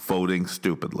voting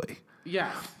stupidly.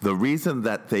 Yes. The reason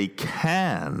that they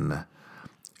can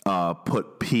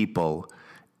put people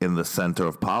in the center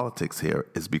of politics here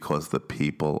is because the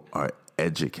people are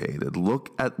educated.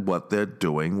 Look at what they're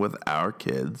doing with our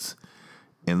kids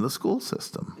in the school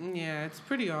system. Yeah, it's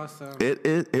pretty awesome.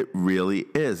 It really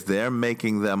is. They're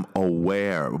making them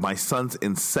aware. My son's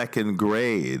in 2nd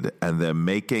grade, and they're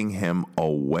making him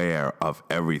aware of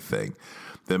everything.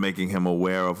 They're making him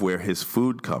aware of where his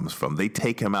food comes from. They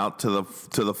take him out to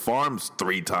the farms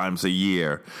 3 times a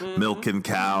year, milking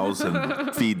cows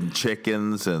and feeding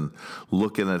chickens and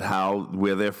looking at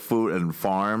where their food and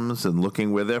farms and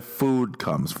looking where their food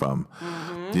comes from.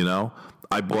 You know,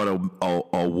 I bought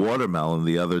a watermelon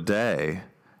the other day,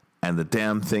 and the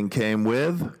damn thing came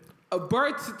with a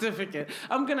birth certificate.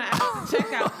 I'm gonna ask the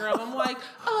checkout girl. I'm like,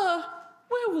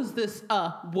 where was this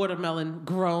watermelon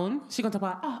grown? She gonna talk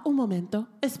about, un momento,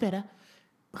 espera.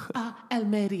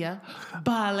 Almeria.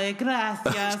 Vale,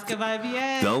 gracias, que va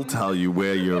bien. They'll tell you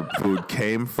where your food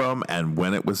came from and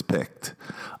when it was picked.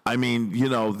 I mean, you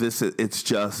know,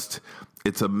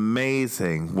 it's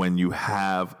amazing when you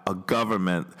have a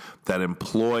government that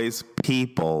employs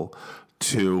people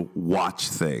to watch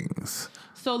things.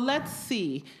 So let's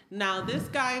see. Now, this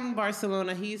guy in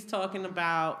Barcelona, he's talking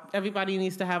about everybody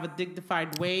needs to have a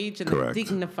dignified wage and Correct. a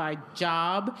dignified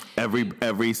job.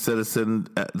 Every citizen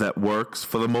that works,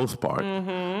 for the most part,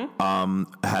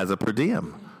 has a per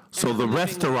diem. So the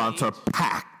restaurants are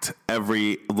packed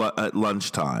at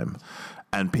lunchtime.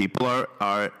 And people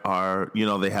are you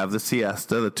know, they have the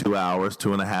siesta, the 2 hours,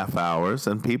 2.5 hours,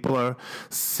 and people are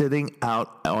sitting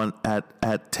out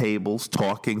at tables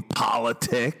talking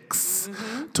politics,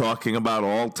 talking about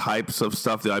all types of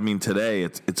stuff. I mean, today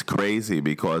it's crazy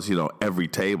because, you know, every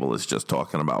table is just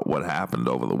talking about what happened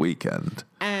over the weekend.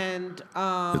 And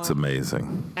it's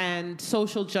amazing. And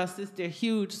social justice, they're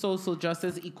huge. Social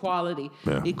justice, equality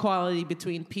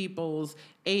between peoples,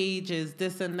 ages,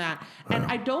 this and that. And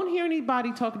I don't hear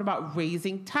anybody talking about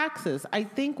raising taxes. I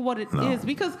think what it is,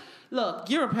 because look,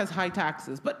 Europe has high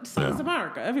taxes, but so does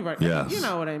America. Everybody, yes. You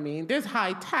know what I mean? There's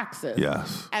high taxes.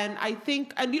 Yes. And I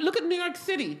think, and you look at New York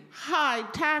City, high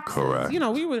taxes. Correct. You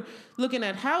know, we were looking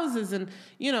at houses, and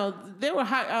you know there were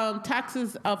high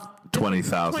taxes of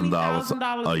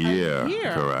 $20,000 a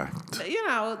year. Correct. You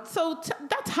know, so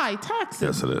that's high taxes.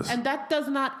 Yes, it is. And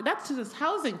that's just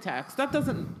housing tax. That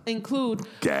doesn't include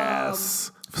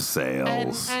gas,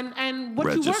 sales, and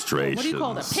what you work for. What do you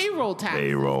call that? Payroll tax.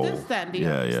 This, that, and the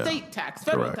other. State tax,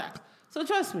 federal tax. So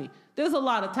trust me, there's a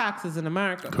lot of taxes in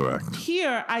America. Correct.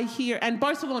 Here, I hear, and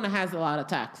Barcelona has a lot of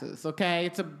taxes, okay?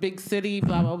 It's a big city,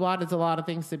 blah, blah, blah. There's a lot of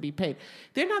things to be paid.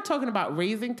 They're not talking about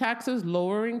raising taxes,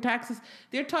 lowering taxes.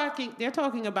 They're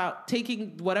talking about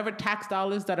taking whatever tax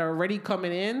dollars that are already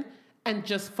coming in and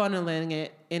just funneling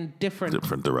it in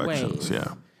different directions, ways.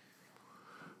 yeah.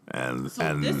 And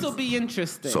this will be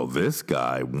interesting. So this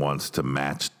guy wants to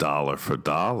match dollar for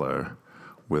dollar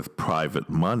with private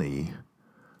money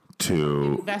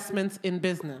for investments in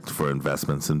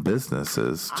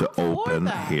businesses to open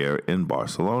here in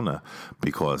Barcelona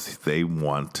because they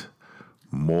want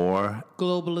more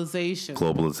globalization. They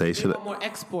want more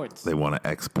exports. They want to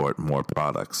export more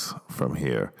products from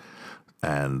here,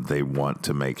 and they want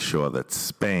to make sure that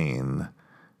Spain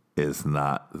is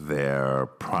not their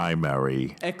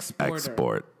primary export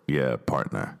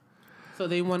partner. So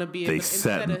they want to be. They're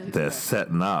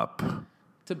setting up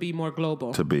to be more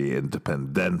global, to be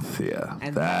independencia.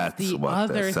 And that's what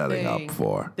they're setting up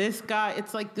for. This guy,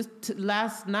 it's like this.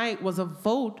 Last night was a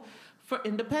vote for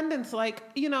independence. Like,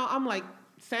 you know, I'm like,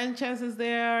 Sanchez is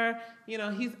there. You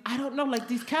know, I don't know, like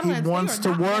these Catalans. He wants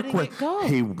to work with.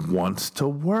 He wants to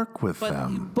work with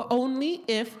them, but only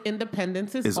if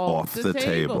independence is off the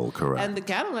table. Correct. And the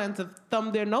Catalans have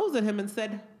thumbed their nose at him and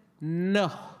said,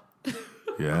 no.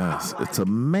 Yes, it's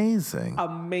amazing.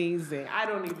 Amazing.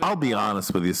 I'll be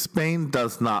honest with you. Spain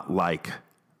does not like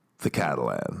the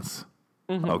Catalans.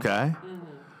 Mm-hmm. Okay? Mm-hmm.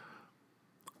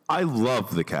 I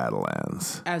love the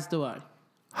Catalans. As do I.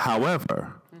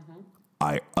 However,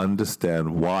 I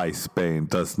understand why Spain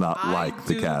does not like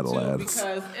the Catalans. Too,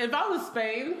 because if I was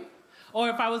Spain, or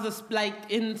if I was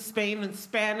in Spain in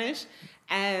Spanish,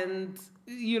 and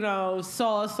you know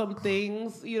saw some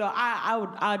things, you know,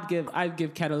 I'd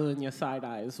give Catalonia side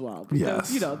eye as well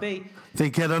because you know they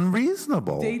get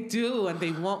unreasonable. They do, and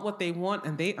they want what they want,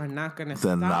 and they are not going to stop.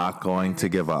 They're not going to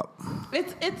give up.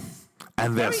 It's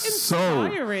and very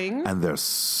inspiring. They're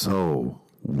so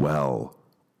well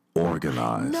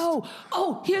organized. No.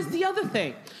 Oh, here's the other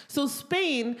thing. So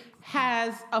Spain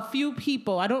has a few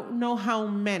people, I don't know how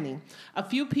many, a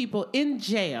few people in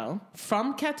jail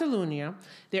from Catalonia.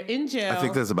 They're in jail. I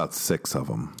think there's about 6 of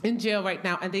them. In jail right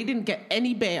now, and they didn't get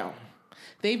any bail.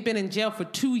 They've been in jail for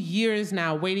 2 years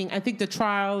now waiting. I think the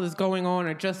trial is going on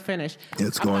or just finished.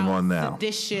 It's going on now.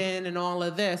 Sedition and all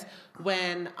of this.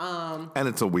 And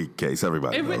it's a weak case.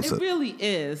 Everybody knows it. It really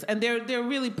is. And they're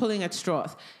really pulling at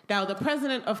straws. Now, the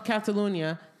president of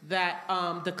Catalonia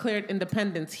that declared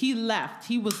independence, he left.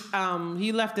 He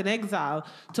left in exile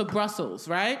to Brussels,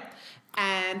 right?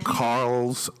 And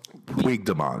Carles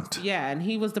Puigdemont. Yeah, and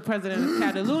he was the president of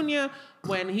Catalonia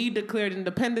when he declared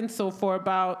independence. So for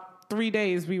about 3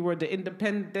 days, we were the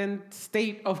independent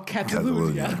state of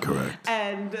Catalonia. Correct.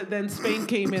 And then Spain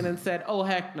came in and said, "Oh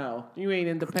heck no, you ain't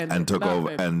independent." And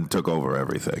took over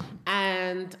everything.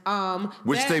 And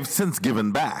which they've since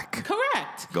given back.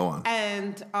 Correct. Go on.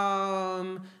 And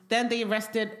then they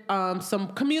arrested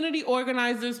some community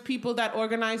organizers, people that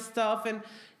organize stuff, and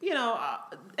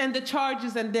and the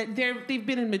charges, and they've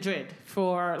been in Madrid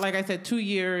for, like I said, 2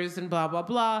 years and blah, blah,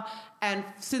 blah. And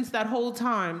since that whole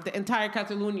time, the entire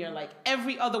Catalonia, like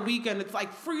every other weekend, it's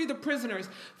like, free the prisoners,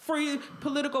 free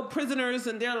political prisoners.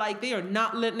 And they're like, they are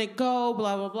not letting it go,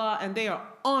 blah, blah, blah. And they are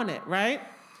on it, right?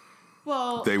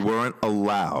 Well, they weren't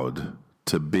allowed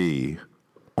to be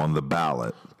on the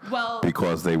ballot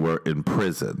because they were in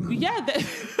prison. Yeah.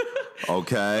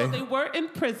 Okay. So they were in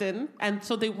prison, and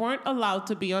so they weren't allowed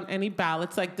to be on any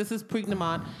ballots. Like, this is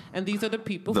Puigdemont, and these are the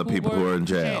people who were in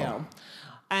jail.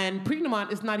 And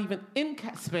Puigdemont is not even in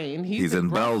Spain. He's in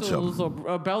Belgium.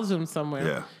 Or Belgium somewhere.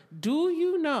 Yeah. Do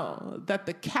you know that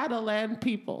the Catalan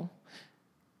people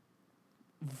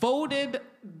voted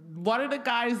one of the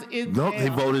guys in jail? No, they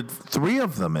voted 3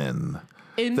 of them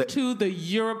into the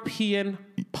European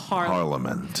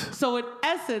Parliament. So in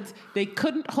essence, they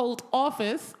couldn't hold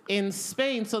office in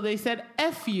Spain. So they said,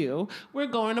 F you, we're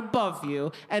going above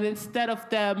you. And instead of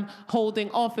them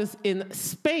holding office in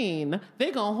Spain,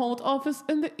 they're going to hold office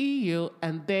in the EU.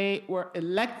 And they were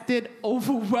elected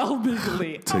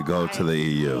overwhelmingly. to go to the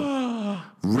EU.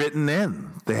 Written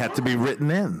in. They had to be written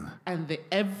in. And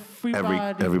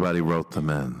everybody wrote them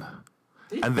in.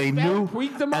 And they knew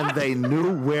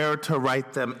where to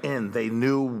write them in. They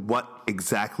knew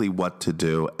exactly what to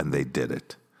do, and they did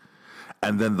it.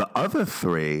 And then the other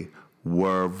 3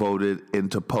 were voted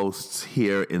into posts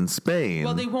here in Spain.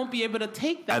 Well, they won't be able to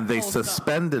take that. And they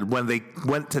suspended when they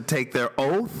went to take their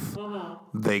oath.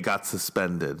 They got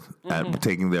suspended at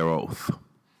taking their oath.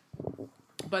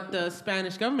 But the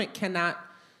Spanish government cannot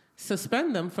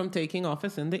suspend them from taking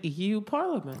office in the EU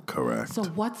Parliament. Correct. So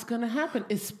what's going to happen?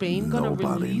 Is Spain going to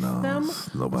release them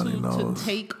to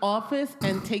take office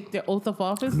and take their oath of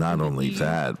office? Not only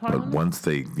that, but once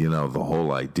they, the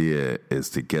whole idea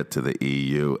is to get to the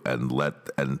EU and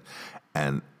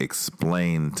and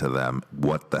explain to them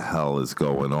what the hell is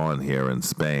going on here in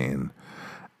Spain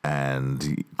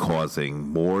and causing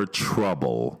more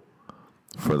trouble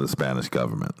for the Spanish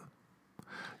government.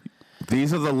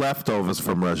 These are the leftovers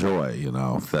from Rajoy,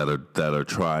 that are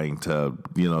trying to,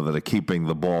 that are keeping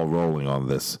the ball rolling on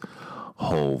this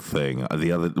whole thing.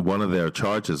 One of their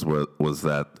charges was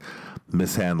that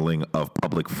mishandling of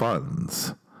public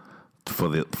funds for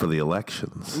the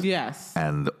elections. Yes.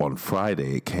 And on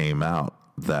Friday, it came out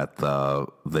that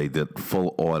they did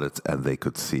full audits and they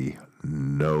could see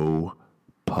no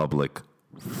public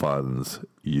funds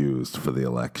used for the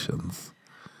elections.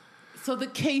 So the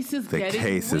case is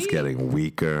getting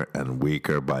weaker and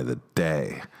weaker by the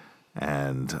day.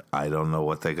 And I don't know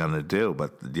what they're going to do.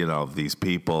 But, these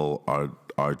people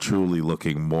are truly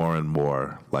looking more and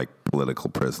more like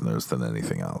political prisoners than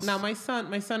anything else. Now, my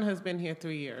son has been here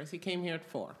 3 years. He came here at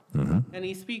 4. Mm-hmm. And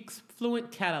he speaks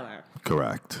fluent Catalan.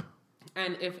 Correct.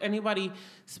 And if anybody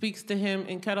speaks to him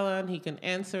in Catalan, he can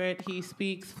answer it. He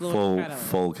speaks fluent Catalan.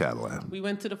 Full Catalan. We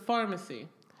went to the pharmacy.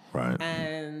 Right.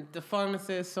 And the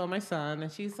pharmacist saw my son, and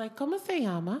she's like, ¿Cómo se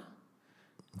llama?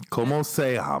 ¿Cómo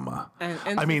se llama? And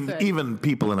even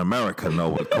people in America know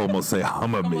what ¿Cómo se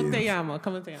llama means. ¿Cómo te llama?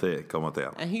 ¿Cómo te llama? Sí, ¿Cómo te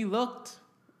llama? And he looked,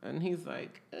 and he's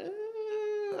like,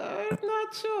 I'm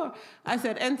not sure. I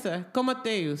said, Ensor, ¿Cómo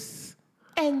te llamas?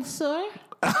 Ensor?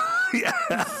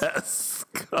 Yes.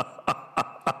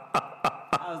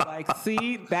 I was like,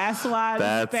 see, that's why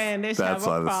the Spanish have a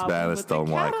problem with the Spanish don't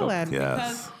like him.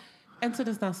 Yes. Ensor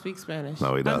does not speak Spanish.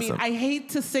 No, he doesn't. I hate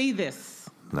to say this.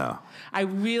 No. I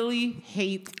really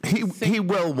hate He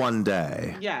will one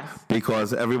day. Yes.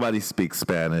 Because everybody speaks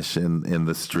Spanish in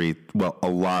the street. Well, a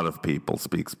lot of people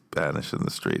speak Spanish in the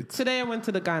streets. Today I went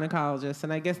to the gynecologist,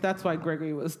 and I guess that's why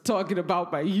Gregory was talking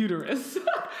about my uterus.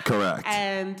 Correct.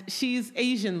 And she's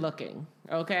Asian looking,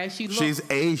 okay? She's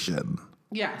Asian.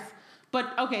 Yes.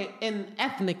 But okay, and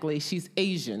ethnically she's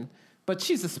Asian, but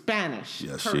she's a Spanish.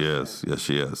 Yes, person. she is. Yes,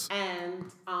 she is.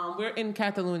 And we're in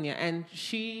Catalonia, and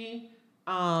she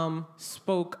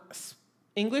spoke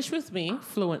English with me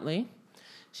fluently.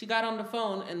 She got on the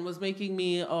phone and was making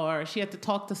me, or she had to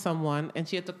talk to someone, and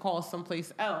she had to call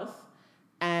someplace else,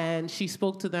 and she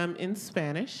spoke to them in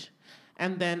Spanish.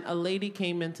 And then a lady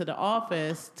came into the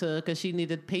office because she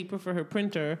needed paper for her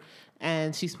printer,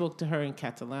 and she spoke to her in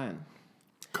Catalan.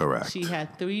 Correct. She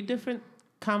had 3 different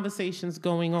conversations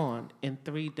going on in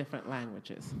 3 different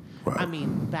languages. Right. I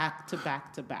mean, back to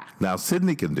back to back. Now,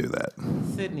 Sydney can do that.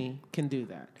 Sydney can do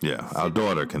that. Yeah, our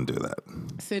daughter can do that.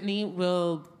 Sydney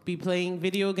will be playing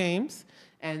video games,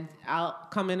 and I'll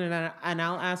come in and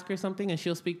I'll ask her something, and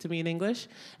she'll speak to me in English,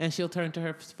 and she'll turn to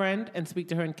her friend and speak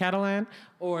to her in Catalan,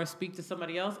 or speak to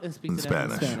somebody else and speak to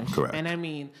them in Spanish. Correct. And I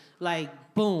mean, like,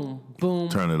 boom, boom.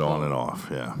 Turn it boom. on and off,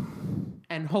 yeah.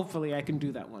 And hopefully I can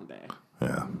do that one day.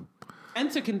 Yeah.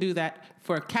 Enter can do that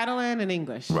for Catalan and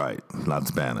English. Right, not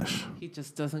Spanish. He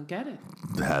just doesn't get it.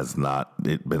 Has not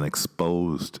been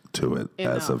exposed to it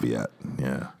as of yet.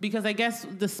 Yeah. Because I guess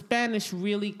the Spanish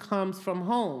really comes from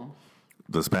home.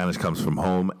 The Spanish comes from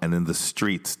home and in the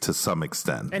streets to some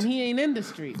extent. And he ain't in the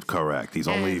streets. Correct. He's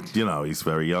only, he's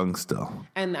very young still.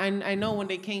 And I know when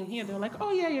they came here, they were like,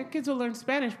 oh, yeah, your kids will learn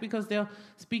Spanish because they'll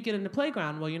speak it in the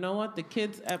playground. Well, you know what? The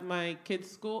kids at my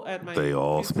kids' school, they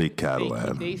all speak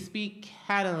Catalan. They speak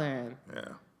Catalan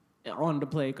on the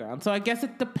playground. So I guess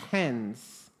it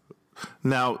depends.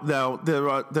 Now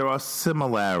there are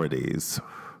similarities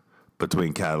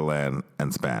between Catalan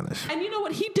and Spanish. And you know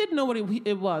what? He did know what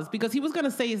it was because he was going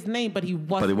to say his name, but he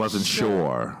wasn't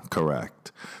sure.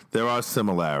 Correct. There are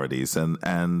similarities, and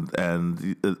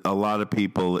a lot of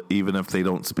people, even if they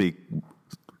don't speak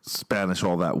Spanish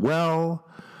all that well,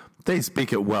 they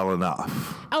speak it well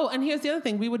enough. Oh, and here's the other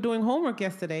thing. We were doing homework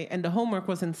yesterday, and the homework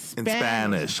was in Spanish. In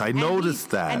Spanish. I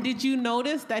noticed that. And did you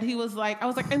notice that he was like, I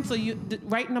was like, and so you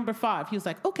write number 5. He was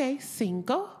like, okay,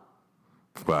 cinco.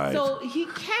 Right. So he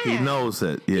can. He knows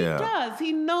it, yeah. He does.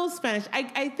 He knows Spanish.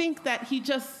 I think that he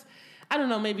just, I don't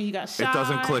know, maybe he got shy. It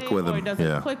doesn't click with him. Or it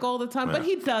doesn't click all the time, but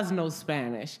he does know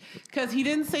Spanish. Because he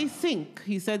didn't say cinc,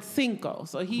 he said cinco.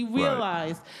 So he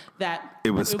realized that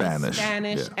it was Spanish.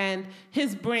 And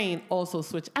his brain also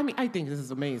switched. I mean, I think this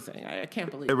is amazing. I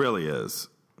can't believe it. It really is.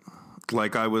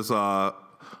 Like I was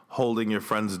holding your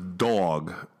friend's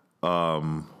dog.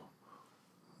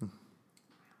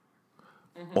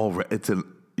 It's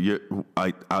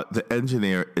the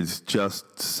engineer has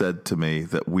just said to me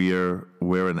that we're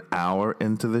an hour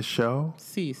into this show.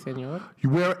 Sí, señor.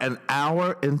 We're an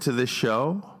hour into this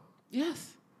show?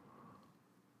 Yes.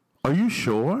 Are you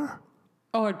sure?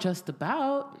 Or just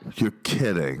about. You're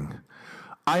kidding.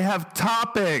 I have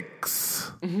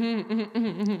topics.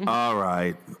 All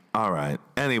right.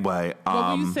 Anyway, what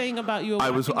were you saying about you? I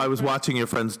was watching your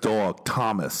friend's dog,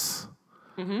 Thomas.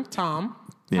 Mm-hmm. Tom.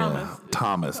 Yeah,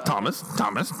 Thomas.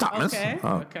 Okay.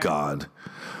 Oh, God.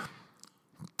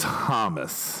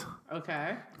 Thomas.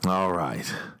 Okay. All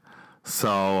right. So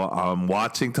I'm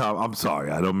watching Tom. I'm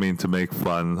sorry. I don't mean to make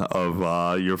fun of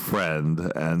your friend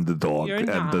and the dog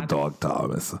the dog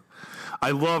Thomas.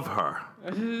 I love her.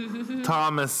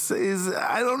 Thomas is,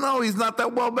 I don't know, he's not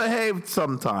that well behaved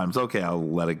sometimes. Okay, I'll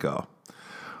let it go.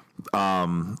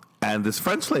 And this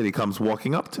French lady comes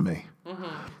walking up to me.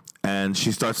 Mm-hmm. And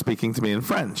she starts speaking to me in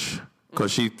French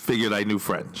because she figured I knew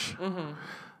French. Mm-hmm.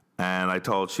 And I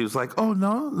told, she was like, "Oh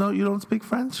no, you don't speak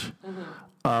French? Mm-hmm.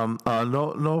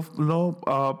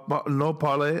 No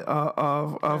parle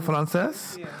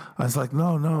français?" Yeah. I was like,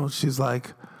 "No." She's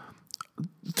like,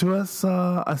 "Tu es?"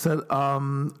 I said,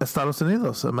 "Estados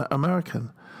Unidos,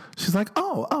 American." She's like,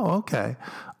 "Oh, okay.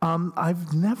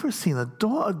 I've never seen a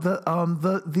dog.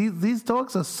 These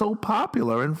dogs are so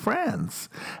popular in France,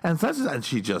 and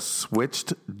she just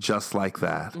switched just like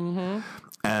that. Mm-hmm.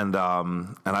 And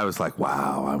I was like,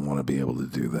 wow, I want to be able to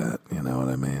do that. You know what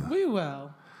I mean? We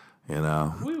will. You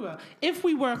know, we will if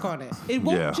we work on it. It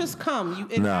won't just come.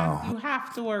 You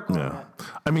have to work on it.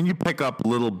 I mean, you pick up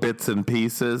little bits and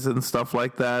pieces and stuff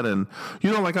like that, and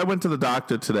like I went to the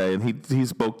doctor today, and he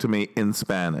spoke to me in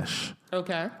Spanish.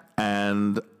 Okay.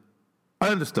 And I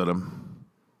understood him.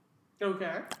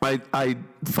 Okay. I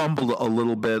fumbled a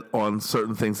little bit on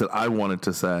certain things that I wanted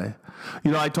to say.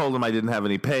 I told him I didn't have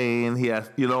any pain. He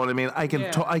asked, you know what I mean? I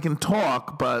can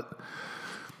talk, but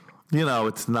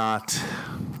it's not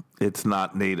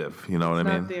native. You know what I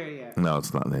mean? Not there yet. No,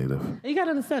 it's not native. You got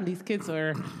to understand, these kids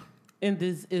are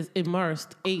is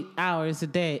immersed 8 hours a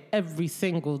day, every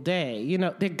single day. You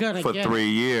know, they're going to get it. For 3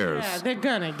 years. Yeah, they're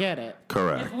going to get it.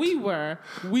 Correct. If we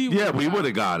would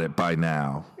have got it by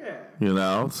now. Yeah. You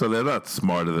know, so they're not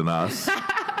smarter than us.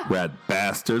 Rat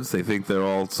bastards. They think they're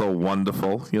all so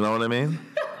wonderful. You know what I mean?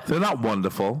 They're not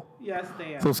wonderful. Yes,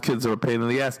 they are. Those kids are a pain in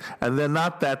the ass. And they're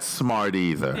not that smart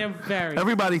either. They're very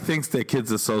Everybody thinks their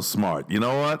kids are so smart. You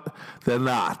know what? They're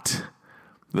not.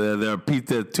 They're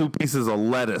 2 pieces of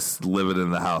lettuce living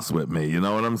in the house with me. You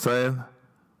know what I'm saying?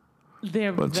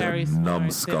 They're Bunch very of smart.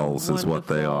 numbskulls is what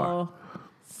they are.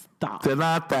 Stop. They're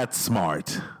not that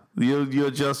smart.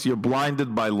 You're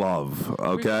blinded by love,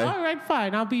 okay? All right,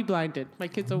 fine. I'll be blinded. My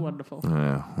kids are wonderful.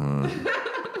 Yeah.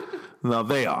 No,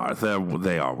 they are.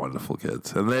 They are wonderful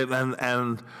kids, and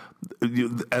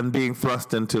being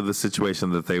thrust into the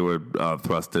situation that they were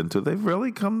thrust into,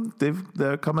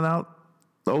 they're coming out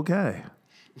okay,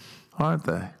 aren't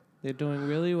they? They're doing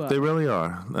really well. They really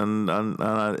are, and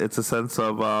it's a sense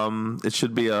of it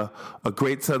should be a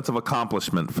great sense of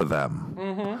accomplishment for them.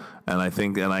 Mm-hmm.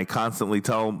 And I constantly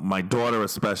tell my daughter,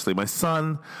 especially my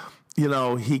son, you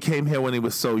know, he came here when he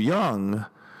was so young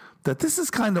that this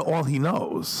is kind of all he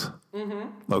knows.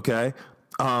 Mm-hmm. Okay,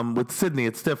 with Sydney,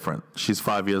 it's different. She's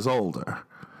 5 years older,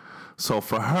 so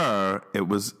for her, it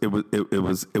was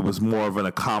more of an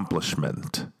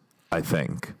accomplishment, I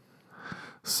think.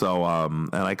 So,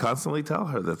 and I constantly tell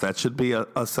her that should be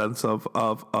a sense of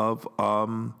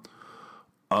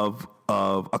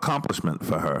accomplishment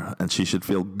for her, and she should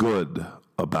feel good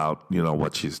about, you know,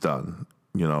 what she's done,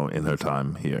 you know, in her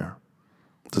time here.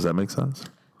 Does that make sense?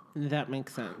 That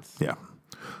makes sense. Yeah.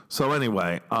 So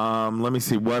anyway, let me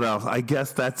see what else. I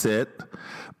guess that's it.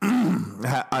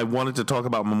 I wanted to talk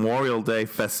about Memorial Day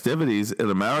festivities in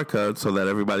America so that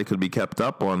everybody could be kept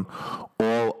up on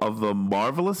all of the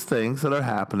marvelous things that are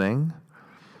happening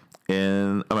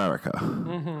in America.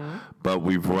 Mm-hmm. But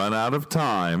we've run out of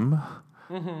time,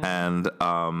 mm-hmm. and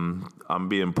I'm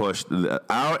being pushed.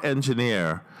 Our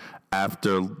engineer,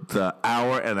 after the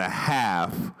hour and a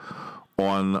half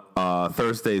on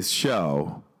Thursday's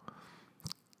show,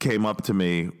 came up to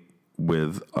me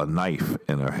with a knife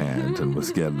in her hand and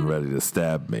was getting ready to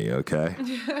stab me, okay?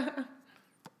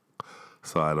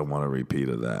 So I don't want a repeat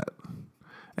of that.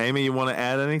 Amy, you want to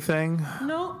add anything?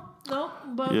 No,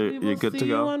 but we will see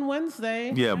you on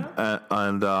Wednesday. Yeah.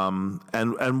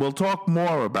 And we'll talk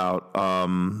more about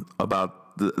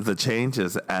the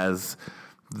changes as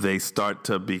they start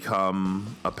to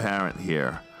become apparent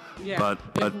here. Yeah,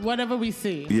 but whatever we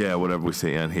see. Yeah, whatever we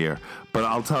see and hear. But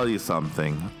I'll tell you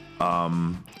something.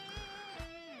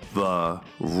 The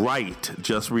right,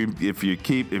 if you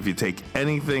take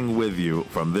anything with you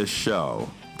from this show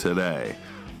today,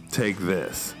 take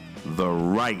this. The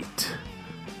right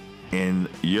in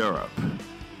Europe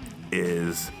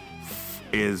is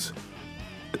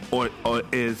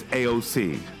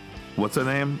AOC. What's her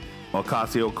name?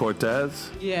 Ocasio-Cortez?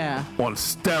 Yeah. On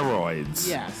steroids.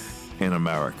 Yes. In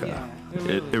America. Yeah,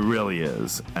 it really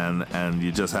is. And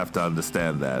you just have to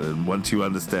understand that. And once you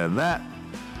understand that,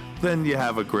 then you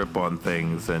have a grip on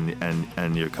things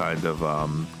and you're kind of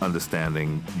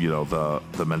understanding, you know,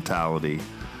 the mentality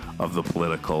of the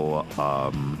political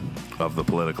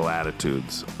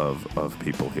attitudes of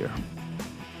people here.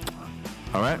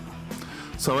 All right.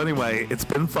 So anyway, it's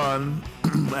been fun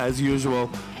as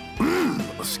usual.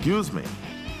 Excuse me.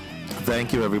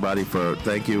 Thank you, everybody,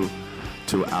 thank you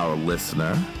to our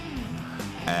listener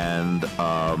and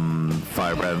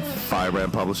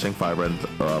Firebrand Publishing,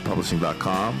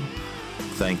 firebrandpublishing.com.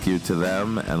 Thank you to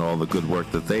them and all the good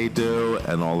work that they do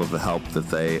and all of the help that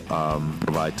they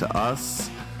provide to us.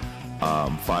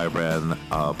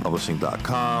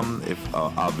 Firebrandpublishing.com.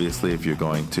 Obviously, if you're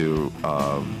going to,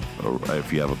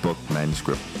 if you have a book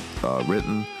manuscript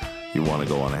written, you want to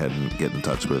go on ahead and get in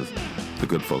touch with the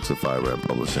good folks at Firebrand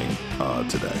Publishing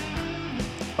today.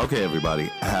 Okay,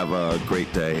 everybody, have a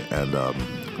great day, and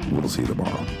we'll see you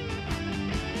tomorrow.